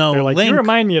 yeah. Well, no, they're like, Link, you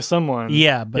remind me of someone.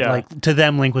 Yeah. But like to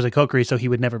them, Link was a Kokiri, so he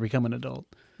would never become an adult.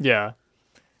 Yeah.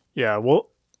 Yeah. Well,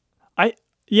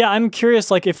 I'm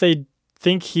curious, like if they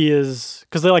think he is,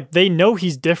 because they know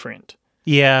he's different.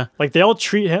 Yeah. Like they all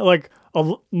treat him like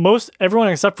everyone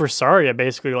except for Saria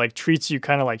basically like treats you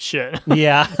kind of like shit.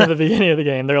 Yeah. At the beginning of the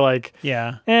game, they're like,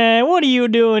 what are you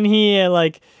doing here?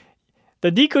 Like,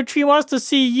 the Deku Tree wants to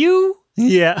see you.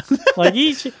 Yeah. Like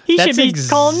he should be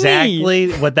calling me.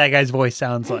 Exactly what that guy's voice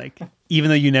sounds like. Even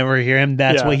though you never hear him,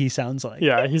 that's what he sounds like.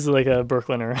 Yeah, he's like a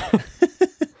Brookliner.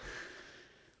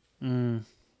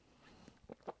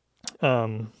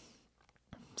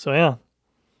 So yeah,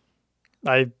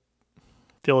 I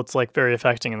feel it's like very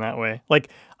affecting in that way. Like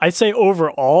I'd say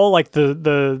overall, like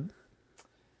the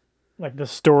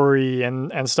story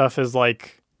and stuff is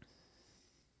like,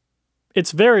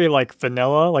 it's very like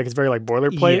vanilla, like it's very like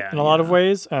boilerplate in a lot of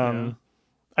ways. I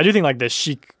do think like the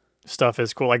Sheik stuff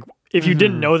is cool. Like if you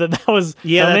didn't know that was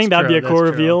coming, that'd be a cool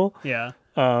reveal. Yeah.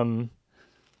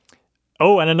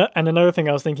 Oh, and another thing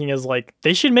I was thinking is like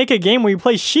they should make a game where you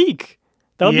play Sheik.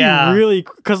 That would be really,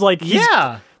 because like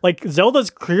like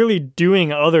Zelda's clearly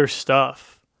doing other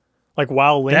stuff, like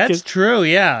while Link is true.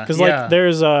 Yeah, because like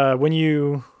there's when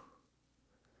you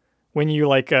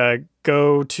like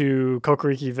go to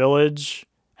Kokoriki Village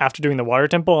after doing the water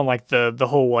temple, and like the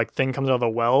whole like thing comes out of the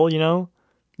well, you know?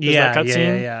 There's that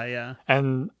cutscene. Yeah.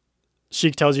 And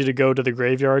Sheik tells you to go to the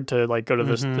graveyard to like go to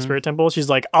the spirit temple. She's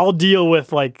like, I'll deal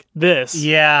with like this.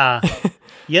 Yeah.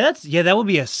 That would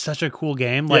be such a cool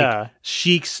game. Like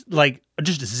Sheik's like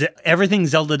just everything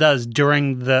Zelda does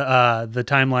during the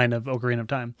timeline of Ocarina of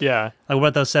Time. Yeah. Like what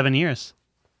about those 7 years?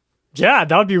 Yeah,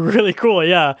 that would be really cool.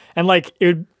 Yeah. And like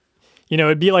it'd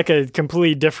be like a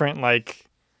completely different, like,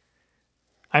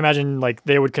 I imagine like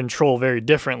they would control very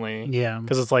differently. Yeah.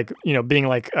 Because it's like, being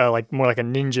like more like a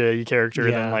ninja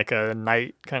character than like a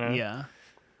knight kind of. Yeah.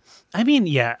 I mean,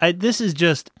 this is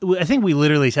just, I think we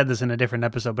literally said this in a different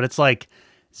episode, but it's like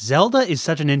Zelda is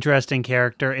such an interesting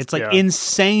character. It's like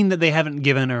insane that they haven't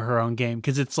given her own game,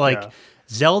 because it's like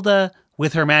Zelda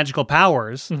with her magical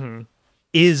powers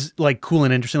is like cool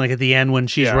and interesting. Like at the end when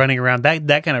she's running around,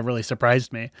 that kind of really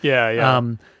surprised me. Yeah.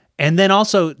 And then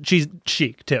also she's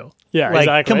Sheik too. Yeah, like,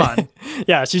 exactly. Come on.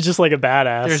 Yeah, she's just like a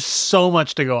badass. There's so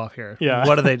much to go off here. Yeah.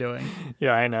 What are they doing?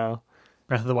 Yeah, I know.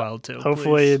 Breath of the Wild 2.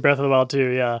 Hopefully please. Breath of the Wild 2,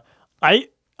 yeah. I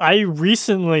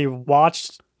recently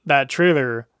watched that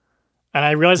trailer and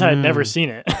I realized I had never seen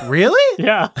it. Really?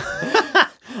 Yeah.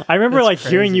 I remember That's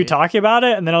hearing you crazy. talking about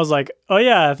it and then I was like, oh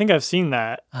yeah, I think I've seen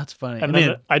that. That's funny. And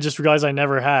then I just realized I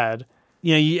never had.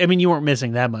 Yeah, you weren't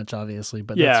missing that much, obviously,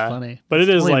 but Yeah, that's funny. but it's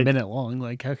it is only like- a minute long.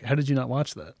 Like, how did you not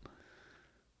watch that?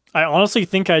 I honestly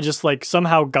think I just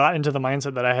somehow got into the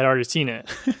mindset that I had already seen it.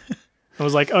 I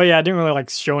was like, oh yeah, I didn't really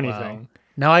show anything.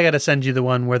 Now I got to send you the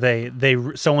one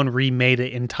where someone remade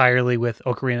it entirely with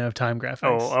Ocarina of Time graphics.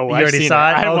 Oh, you I've already seen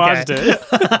saw it. I watched it.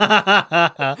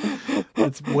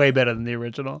 It's way better than the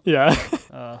original. Yeah.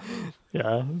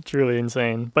 Yeah, it's really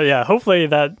insane. But yeah, hopefully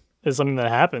that is something that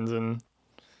happens in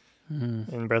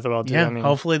Breath of the Wild 2. Yeah, I mean,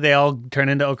 hopefully they all turn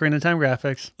into Ocarina of Time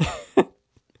graphics.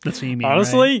 That's what you mean,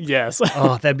 honestly, right? yes.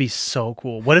 Oh, that'd be so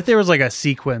cool. What if there was a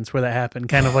sequence where that happened,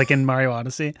 kind of like in Mario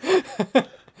Odyssey?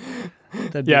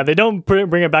 Yeah, they don't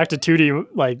bring it back to 2D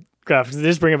graphics. They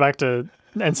just bring it back to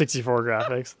N64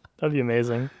 graphics. That'd be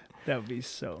amazing. That would be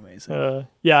so amazing.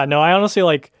 Yeah, no, I honestly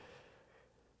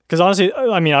because honestly,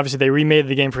 I mean, obviously they remade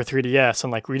the game for 3DS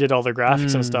and redid all the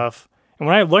graphics and stuff. And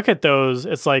when I look at those,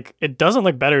 it's it doesn't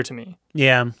look better to me.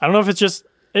 Yeah. I don't know if it's just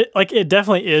it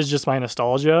definitely is just my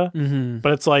nostalgia,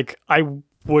 but it's I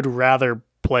would rather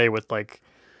play with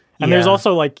and there's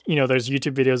also there's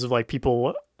YouTube videos of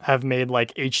people have made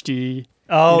HD.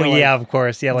 Oh yeah, of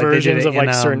course. Yeah, versions they did it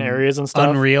of certain areas and stuff.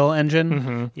 Unreal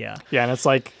Engine. Yeah. Yeah, and it's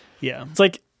yeah.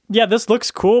 It's yeah, this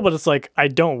looks cool, but it's I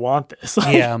don't want this.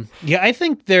 Yeah. Yeah, I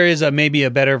think there is maybe a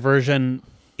better version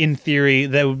in theory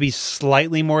that would be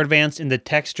slightly more advanced in the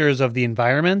textures of the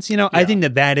environments. I think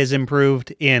that is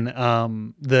improved in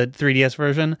the 3DS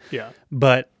version. Yeah.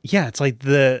 But yeah, it's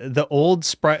the old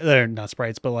sprite, not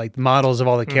sprites, but models of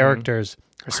all the characters.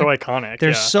 They're so iconic.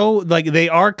 They're so they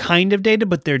are kind of dated,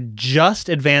 but they're just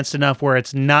advanced enough where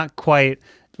it's not quite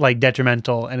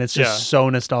detrimental, and it's just so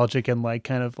nostalgic and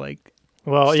kind of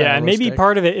well, yeah, and maybe stylistic.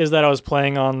 part of it is that I was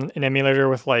playing on an emulator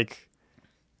with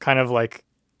kind of I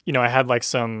had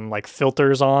some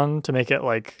filters on to make it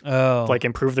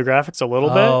improve the graphics a little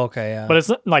bit. Oh, okay, yeah. But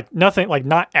it's nothing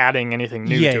not adding anything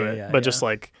new to it, but just so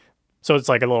it's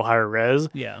a little higher res.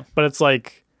 Yeah. But it's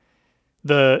Link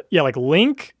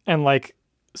and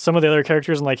some of the other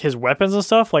characters and his weapons and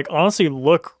stuff honestly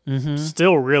look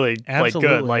still really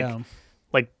Absolutely, good. yeah.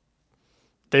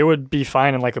 They would be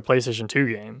fine in a PlayStation 2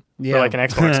 game or an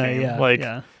Xbox game.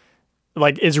 yeah.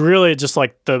 It's really just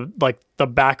the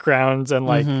backgrounds and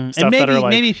stuff and maybe, that are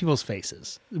maybe people's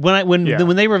faces. When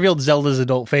they revealed Zelda's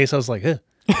adult face, I was like,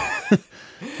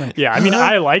 yeah, I mean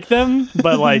I like them,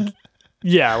 but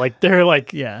they're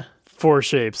yeah, four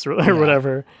shapes or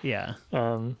whatever. Yeah.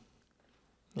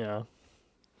 Yeah.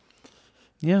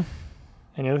 Yeah.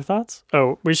 Any other thoughts?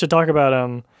 Oh, we should talk about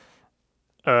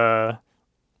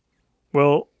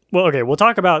well, okay, we'll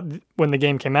talk about when the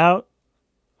game came out,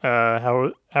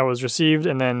 how it was received,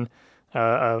 and then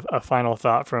a final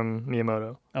thought from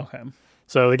Miyamoto. Okay.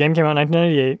 So the game came out in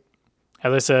 1998.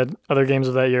 As I said, other games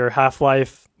of that year: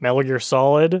 Half-Life, Metal Gear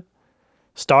Solid,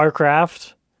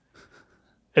 StarCraft.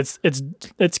 It's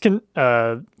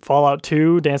Fallout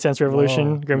 2, Dance Dance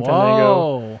Revolution, Grim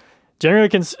Fandango.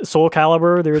 Generally, Soul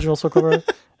Calibur, the original Soul Calibur.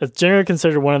 It's generally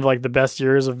considered one of the best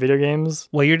years of video games.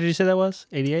 What year did you say that was?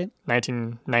 88?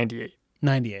 1998.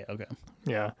 98, okay.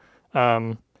 Yeah.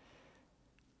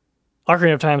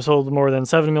 Ocarina of Time sold more than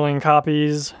 7 million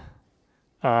copies.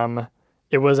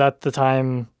 It was at the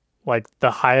time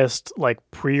the highest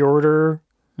pre-order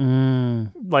of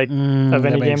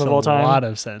any game of all time. A lot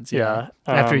of sense. Yeah.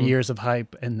 After years of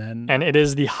hype, and it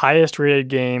is the highest rated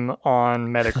game on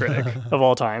Metacritic of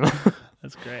all time.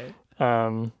 That's great.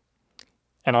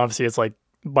 And obviously it's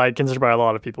considered by a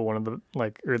lot of people one of the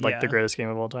the greatest game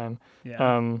of all time. Yeah.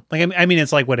 I mean,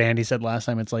 it's what Andy said last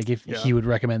time. It's if he would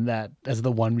recommend that as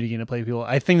the one video game to play people.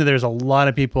 I think that there's a lot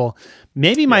of people,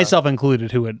 maybe myself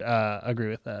included, who would agree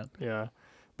with that. Yeah.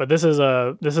 But this is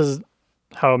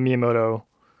how Miyamoto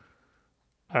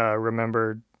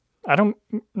remembered. I don't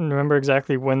remember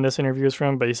exactly when this interview is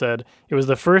from, but he said, "It was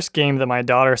the first game that my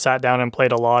daughter sat down and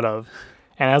played a lot of.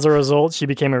 And as a result, she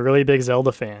became a really big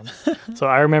Zelda fan. So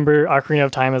I remember Ocarina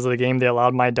of Time as the game that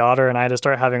allowed my daughter and I to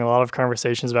start having a lot of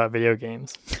conversations about video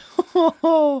games."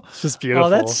 It's just beautiful. Oh,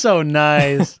 that's so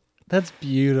nice. That's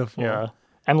beautiful. Yeah.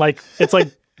 And it's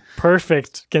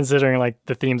perfect considering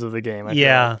the themes of the game. I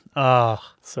feel Oh,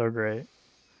 so great.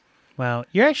 Wow.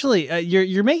 You're actually,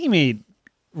 you're making me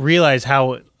realize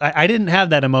how I didn't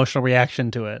have that emotional reaction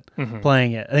to it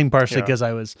playing it. I think partially because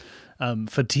I was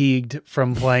fatigued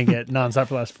from playing it nonstop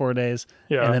for the last 4 days.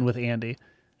 Yeah. And then with Andy.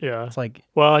 Yeah. It's like,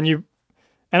 well, and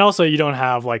also you don't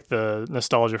have like the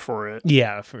nostalgia for it.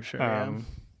 yeah, for sure. Yeah.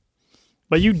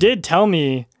 But you did tell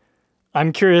me,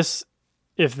 I'm curious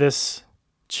if this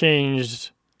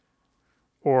changed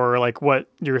or like what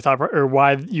your thought or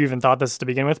why you even thought this to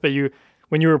begin with. But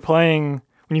when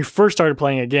you first started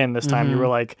playing again this time, you were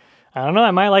like, I don't know,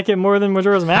 I might like it more than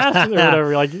Majora's Mask or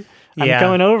whatever. Like, I'm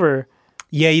coming over.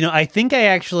 Yeah, I think I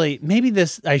actually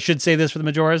I should say this for the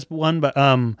Majora's one, but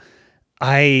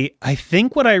I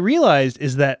think what I realized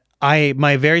is that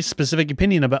my very specific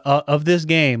opinion of this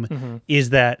game is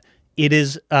that it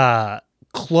is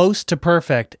close to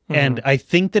perfect, and I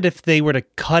think that if they were to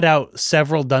cut out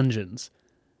several dungeons,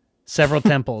 several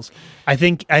temples, I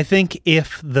think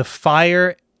if the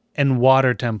fire and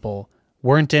water temple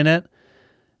weren't in it,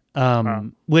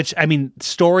 which I mean,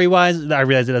 story wise, I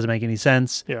realize it doesn't make any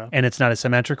sense, and it's not as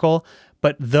symmetrical.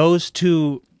 But those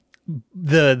two,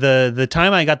 the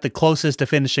time I got the closest to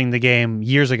finishing the game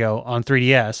years ago on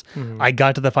 3DS, I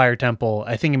got to the fire temple.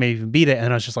 I think I may even beat it,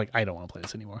 and I was just like, I don't want to play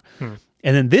this anymore.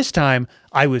 And then this time,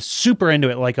 I was super into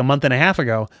it like a month and a half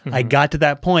ago. I got to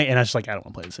that point, and I was just like, I don't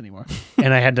want to play this anymore.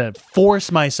 And I had to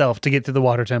force myself to get through the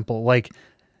water temple. Like,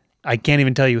 I can't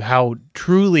even tell you how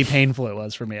truly painful it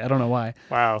was for me. I don't know why.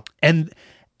 Wow. And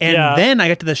then I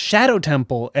got to the Shadow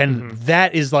Temple, and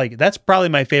that's probably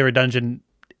my favorite dungeon.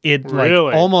 Like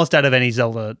almost out of any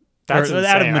Zelda. That's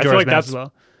out of Majora's Mask as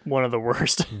well. One of the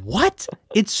worst. What?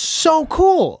 It's so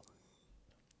cool.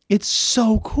 It's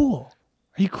so cool.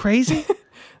 Are you crazy?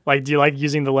 Like, do you like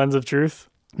using the lens of truth?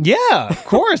 Yeah, of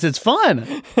course. It's fun.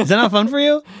 Is that not fun for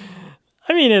you?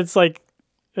 I mean,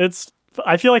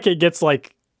 I feel like it gets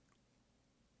like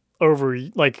over,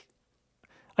 like,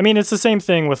 I mean, it's the same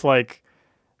thing with like,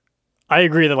 I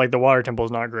agree that like the water temple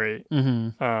is not great.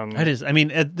 It is. I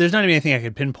mean, there's not even anything I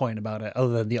could pinpoint about it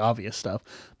other than the obvious stuff,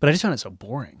 but I just found it so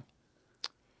boring.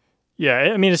 Yeah.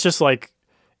 I mean, it's just like,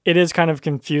 it is kind of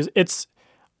confused.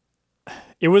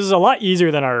 It was a lot easier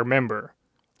than I remember.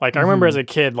 Like, I remember as a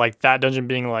kid, like, that dungeon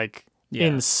being, like,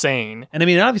 insane. And, I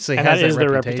mean, obviously has that is their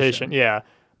reputation. Yeah.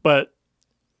 But,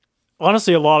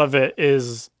 honestly, a lot of it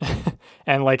is...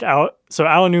 and, like, so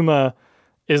Aonuma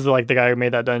is, the guy who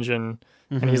made that dungeon,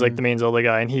 and he's, like, the main Zelda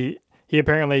guy. And he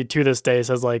apparently, to this day,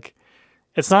 says, like,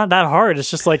 it's not that hard. It's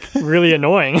just, like, really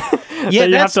annoying. Yeah,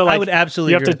 you have to, like, I would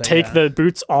absolutely agree with that. You have to take the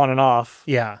boots on and off.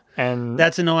 Yeah. And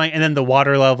that's annoying. And then the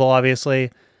water level,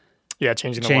 obviously... Yeah,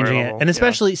 changing the water level. And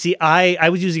especially, see, I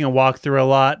was using a walkthrough a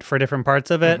lot for different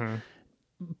parts of it.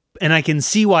 And I can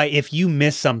see why if you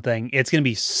miss something, it's going to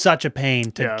be such a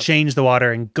pain to change the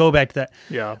water and go back to that.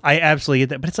 Yeah. I absolutely get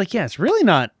that. But it's like, it's really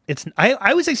not.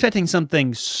 I was expecting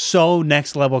something so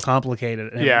next level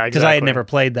complicated. Yeah, because I had never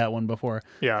played that one before.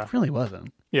 Yeah. It really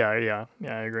wasn't. Yeah, I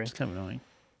agree. It's kind of annoying.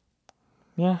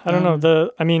 Yeah, I don't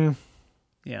know.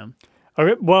 Yeah.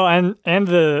 Okay, well, and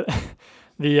the...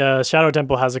 The Shadow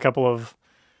Temple has a couple of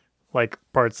like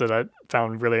parts that I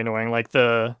found really annoying. Like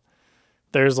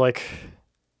there's like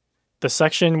the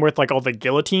section with like all the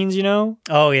guillotines, you know?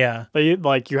 Oh yeah.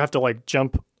 Like you have to like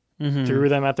jump through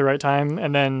them at the right time,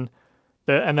 and then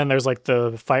there's like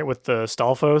the fight with the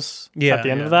Stalfos at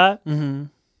the end of that. And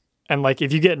like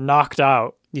if you get knocked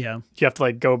out, you have to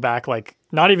like go back, like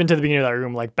not even to the beginning of that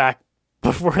room, like back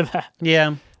before that.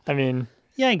 Yeah. I mean.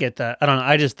 Yeah, I get that. I don't know.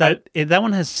 I just that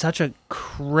one has such a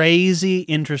crazy,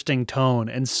 interesting tone,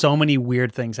 and so many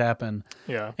weird things happen.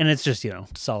 Yeah, and it's just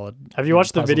solid. Have you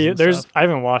watched the video? I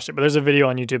haven't watched it, but there's a video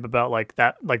on YouTube about like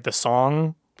that, like the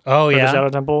song. Oh for yeah, the Shadow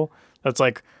Temple. That's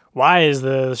like, why is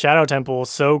the Shadow Temple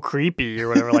so creepy or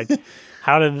whatever? Like,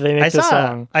 how did they make this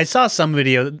song? I saw some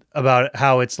video about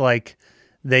how it's like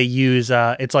they use.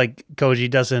 It's like Koji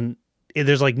doesn't.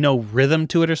 There's like no rhythm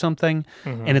to it or something,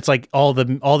 and it's like all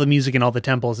the music in all the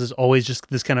temples is always just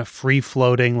this kind of free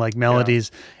floating like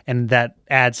melodies, and that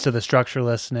adds to the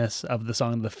structurelessness of the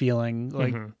song, the feeling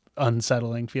like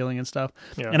unsettling feeling and stuff.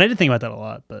 Yeah. And I did think about that a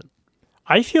lot, but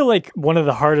I feel like one of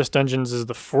the hardest dungeons is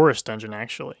the forest dungeon,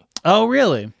 actually. Oh,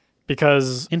 really?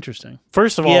 Because interesting.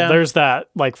 First of all, there's that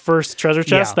like first treasure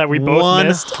chest that we both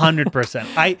missed.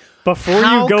 100%. Before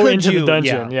you go into the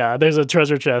dungeon, there's a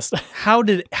treasure chest. How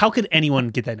could anyone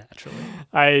get that naturally?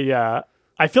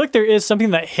 I feel like there is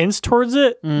something that hints towards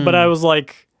it, but I was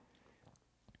like,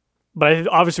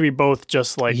 obviously we both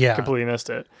just like completely missed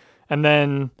it. And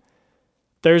then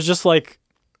there's just like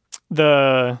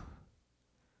the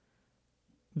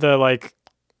like,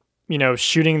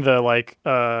 shooting the like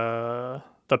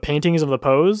the paintings of the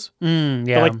pose. Yeah.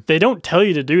 But, like, they don't tell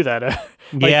you to do that.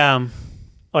 Yeah.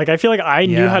 Like, I feel like I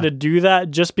knew how to do that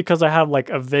just because I have, like,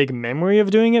 a vague memory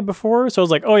of doing it before. So I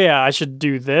was like, oh, yeah, I should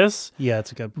do this. Yeah,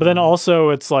 that's a good point. But then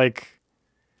also it's like,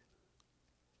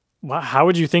 wow, how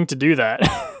would you think to do that?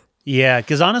 Yeah,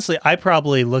 because honestly, I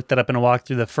probably looked that up in a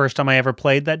walkthrough the first time I ever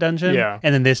played that dungeon. Yeah.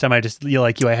 And then this time I just,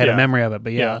 like you, I had a memory of it.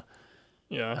 But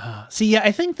Yeah. See,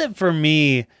 I think that for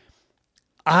me,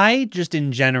 I just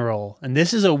in general, and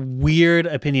this is a weird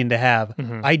opinion to have,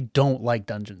 I don't like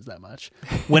dungeons that much.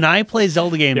 When I play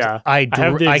Zelda games, I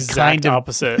have the exact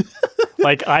opposite.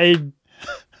 Like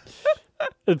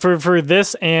for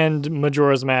this and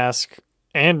Majora's Mask,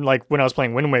 and like when I was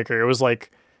playing Wind Waker, it was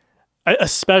like,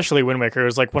 especially Wind Waker, it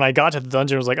was like when I got to the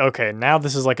dungeon, it was like, okay, now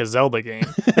this is like a Zelda game.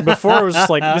 And before it was just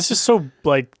like, this is so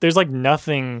like, there's like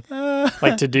nothing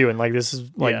like to do, and like this is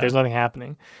like there's nothing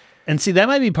happening. And see, that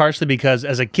might be partially because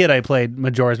as a kid I played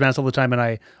Majora's Mask all the time,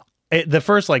 and the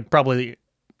first like probably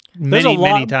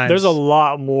many times. There's a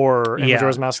lot more in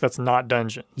Majora's Mask that's not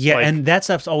dungeon. Yeah, like, and that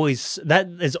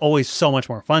is always so much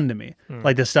more fun to me.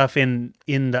 Like the stuff in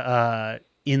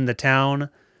the town,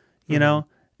 you know,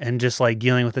 and just like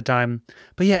dealing with the time.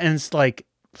 But yeah, and it's like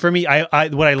for me, I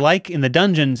what I like in the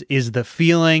dungeons is the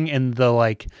feeling and the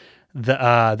like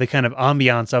the kind of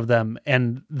ambiance of them,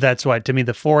 and that's why to me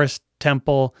the Forest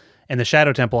Temple and the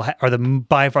Shadow Temple are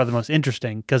by far the most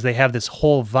interesting because they have this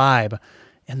whole vibe.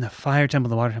 And the Fire Temple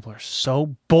and the Water Temple are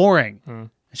so boring.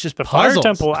 It's just the puzzles. Fire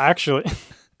Temple actually.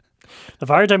 The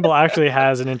Fire Temple actually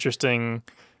has an interesting,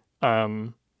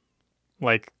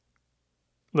 like,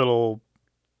 little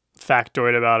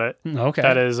factoid about it. Okay,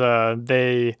 that is,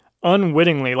 they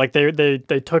unwittingly, like,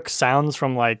 they took sounds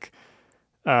from like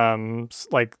a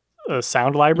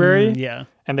sound library. Yeah.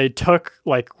 And they took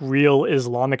like real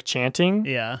Islamic chanting.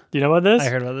 Yeah. Do you know about this? I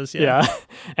heard about this. Yeah.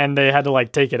 And they had to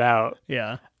like take it out.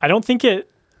 Yeah. I don't think it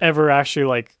ever actually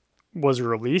like was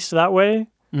released that way.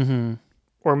 Mm-hmm.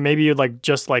 Or maybe like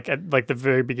just like at like the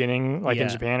very beginning, like in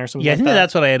Japan or something. Yeah, like I think that.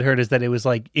 that's what I had heard is that it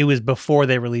was before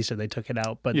they released it, they took it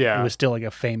out, but it was still like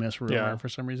a famous rumor for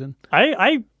some reason.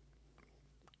 I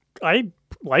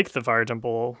like the Fire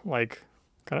Temple, like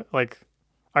kind of like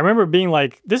I remember being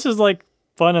like, this is like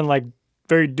fun and like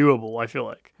very doable. I feel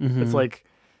like it's like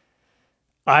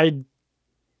I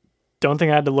don't think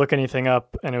I had to look anything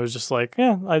up, and it was just like,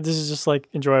 this is just like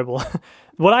enjoyable.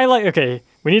 What I like, okay,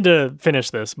 we need to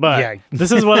finish this, but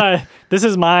this is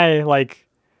my like,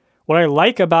 what I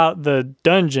like about the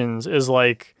dungeons is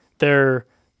like they're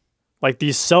like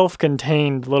these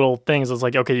self-contained little things. It's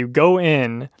like, okay, you go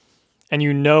in and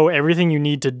you know everything you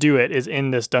need to do it is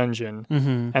in this dungeon,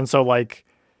 and so like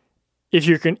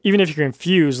even if you're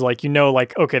confused, like, you know,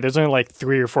 like, okay, there's only like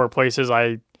 3 or 4 places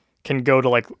I can go to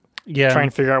like try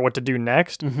and figure out what to do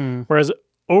next. Whereas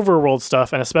overworld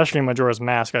stuff, and especially Majora's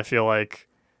Mask, I feel like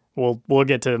we'll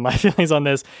get to my feelings on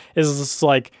this, is just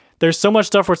like there's so much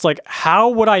stuff where it's like, how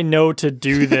would I know to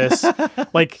do this?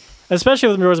 Like, especially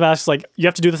with Majora's Mask, it's like you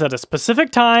have to do this at a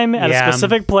specific time at a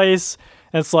specific place,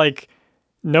 and it's like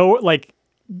no, like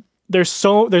there's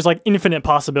like infinite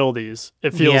possibilities.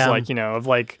 It feels like, you know, of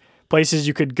like places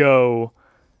you could go,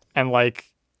 and like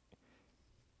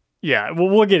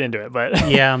we'll get into it, but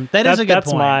that is a good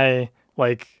point.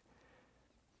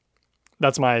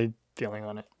 That's my feeling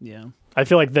on it. Yeah, I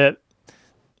feel like that,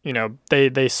 you know,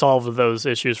 they solved those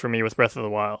issues for me with Breath of the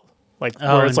Wild, like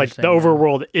where it's like the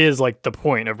overworld is like the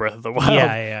point of Breath of the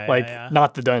Wild,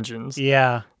 not the dungeons.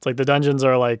 It's like the dungeons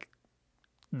are like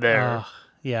there.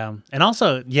 And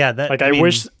also that like I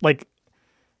wish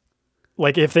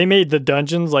like if they made the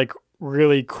dungeons like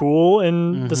really cool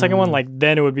in the second one, like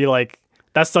then it would be like,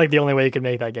 that's like the only way you could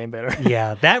make that game better.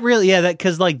 that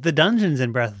because like the dungeons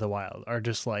in Breath of the Wild are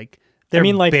just like, they're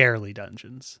like barely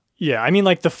dungeons. I mean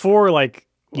like the 4 like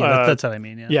that's what I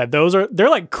mean. They're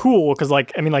like cool because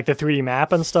like I mean like the 3D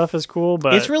map and stuff is cool,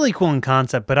 but it's really cool in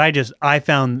concept. But I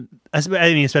found, I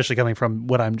mean, especially coming from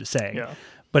what I'm just saying,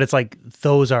 but it's like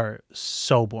those are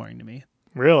so boring to me.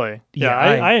 Really?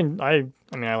 I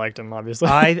mean I liked them obviously.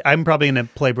 I'm probably gonna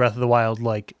play Breath of the Wild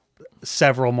like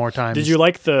several more times. Did you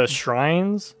like the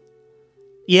shrines?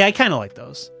 Yeah, I kind of like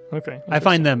those. Okay. I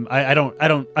find them,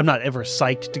 I'm not ever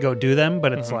psyched to go do them,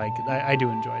 but it's like, I do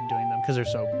enjoy doing them because they're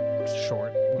so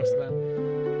short, most of them.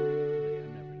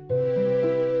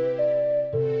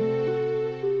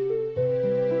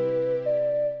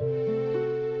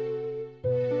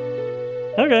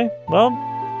 Okay, well,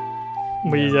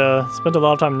 we spent a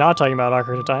lot of time not talking about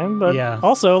Ocarina of Time, but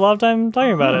also a lot of time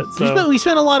talking about it. So. We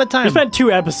spent a lot of time. We spent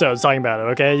 2 episodes talking about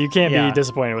it, okay? You can't be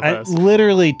disappointed with us.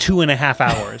 Literally 2.5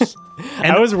 hours.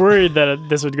 And I was worried that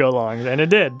this would go long, and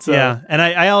it did. So. Yeah, and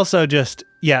I also just,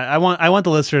 I want the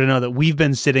listener to know that we've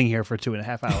been sitting here for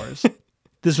 2.5 hours.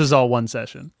 this was all one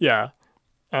session. Yeah.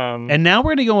 And now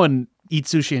we're going to go and eat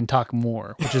sushi and talk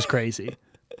more, which is crazy.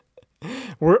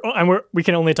 We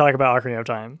can only talk about Ocarina of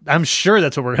Time. I'm sure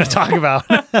that's what we're going to talk about.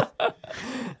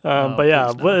 But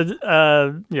yeah,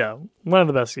 one of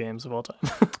the best games of all time.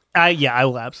 I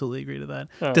will absolutely agree to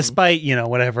that. Despite,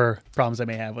 whatever problems I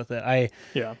may have with it.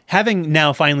 Having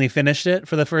now finally finished it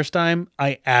for the first time,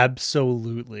 I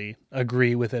absolutely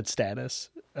agree with its status.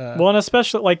 Well, and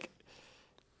especially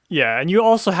and you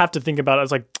also have to think about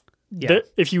it as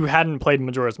if you hadn't played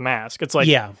Majora's Mask, it's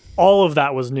all of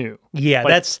that was new. Yeah,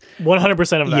 that's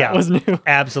 100% of that was new.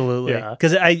 Absolutely.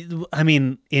 Because I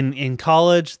mean, in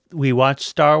college we watched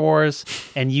Star Wars,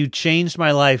 and you changed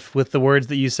my life with the words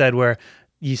that you said. Where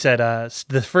you said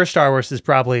the first Star Wars is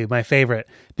probably my favorite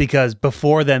because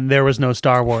before then there was no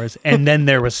Star Wars, and then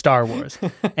there was Star Wars,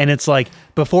 and it's like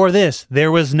before this there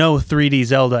was no 3D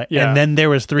Zelda, and then there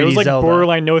was 3D Zelda. It was like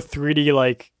borderline no 3D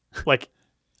like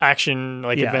action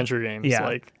adventure games.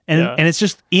 Yeah. And it's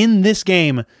just in this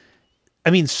game.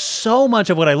 I mean, so much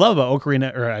of what I love about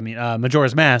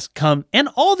Majora's Mask and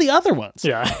all the other ones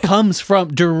comes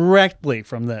directly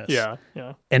from this. Yeah.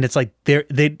 And it's like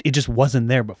it just wasn't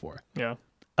there before. Yeah.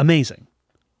 Amazing.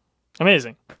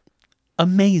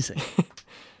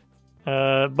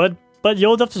 But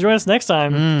you'll have to join us next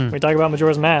time when we talk about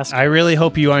Majora's Mask. I really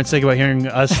hope you aren't sick of hearing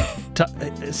us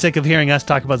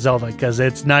talk about Zelda, because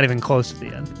it's not even close to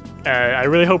the end. I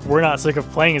really hope we're not sick of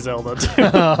playing Zelda too.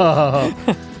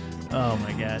 Oh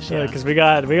my gosh! Yeah, because we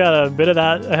got a bit of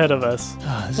that ahead of us.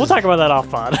 We'll talk about that off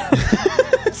pod.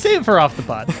 Save it for off the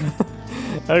pod.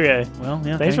 Okay. Well,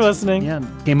 yeah. Thanks for listening. Yeah,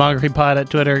 Gamography Pod at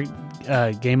Twitter,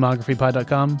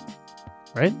 gamographypod.com.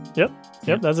 Right? Yep.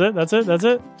 That's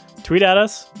it. Tweet at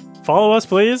us. Follow us,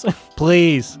 please.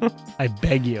 Please. I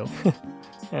beg you.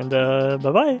 And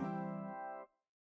bye-bye.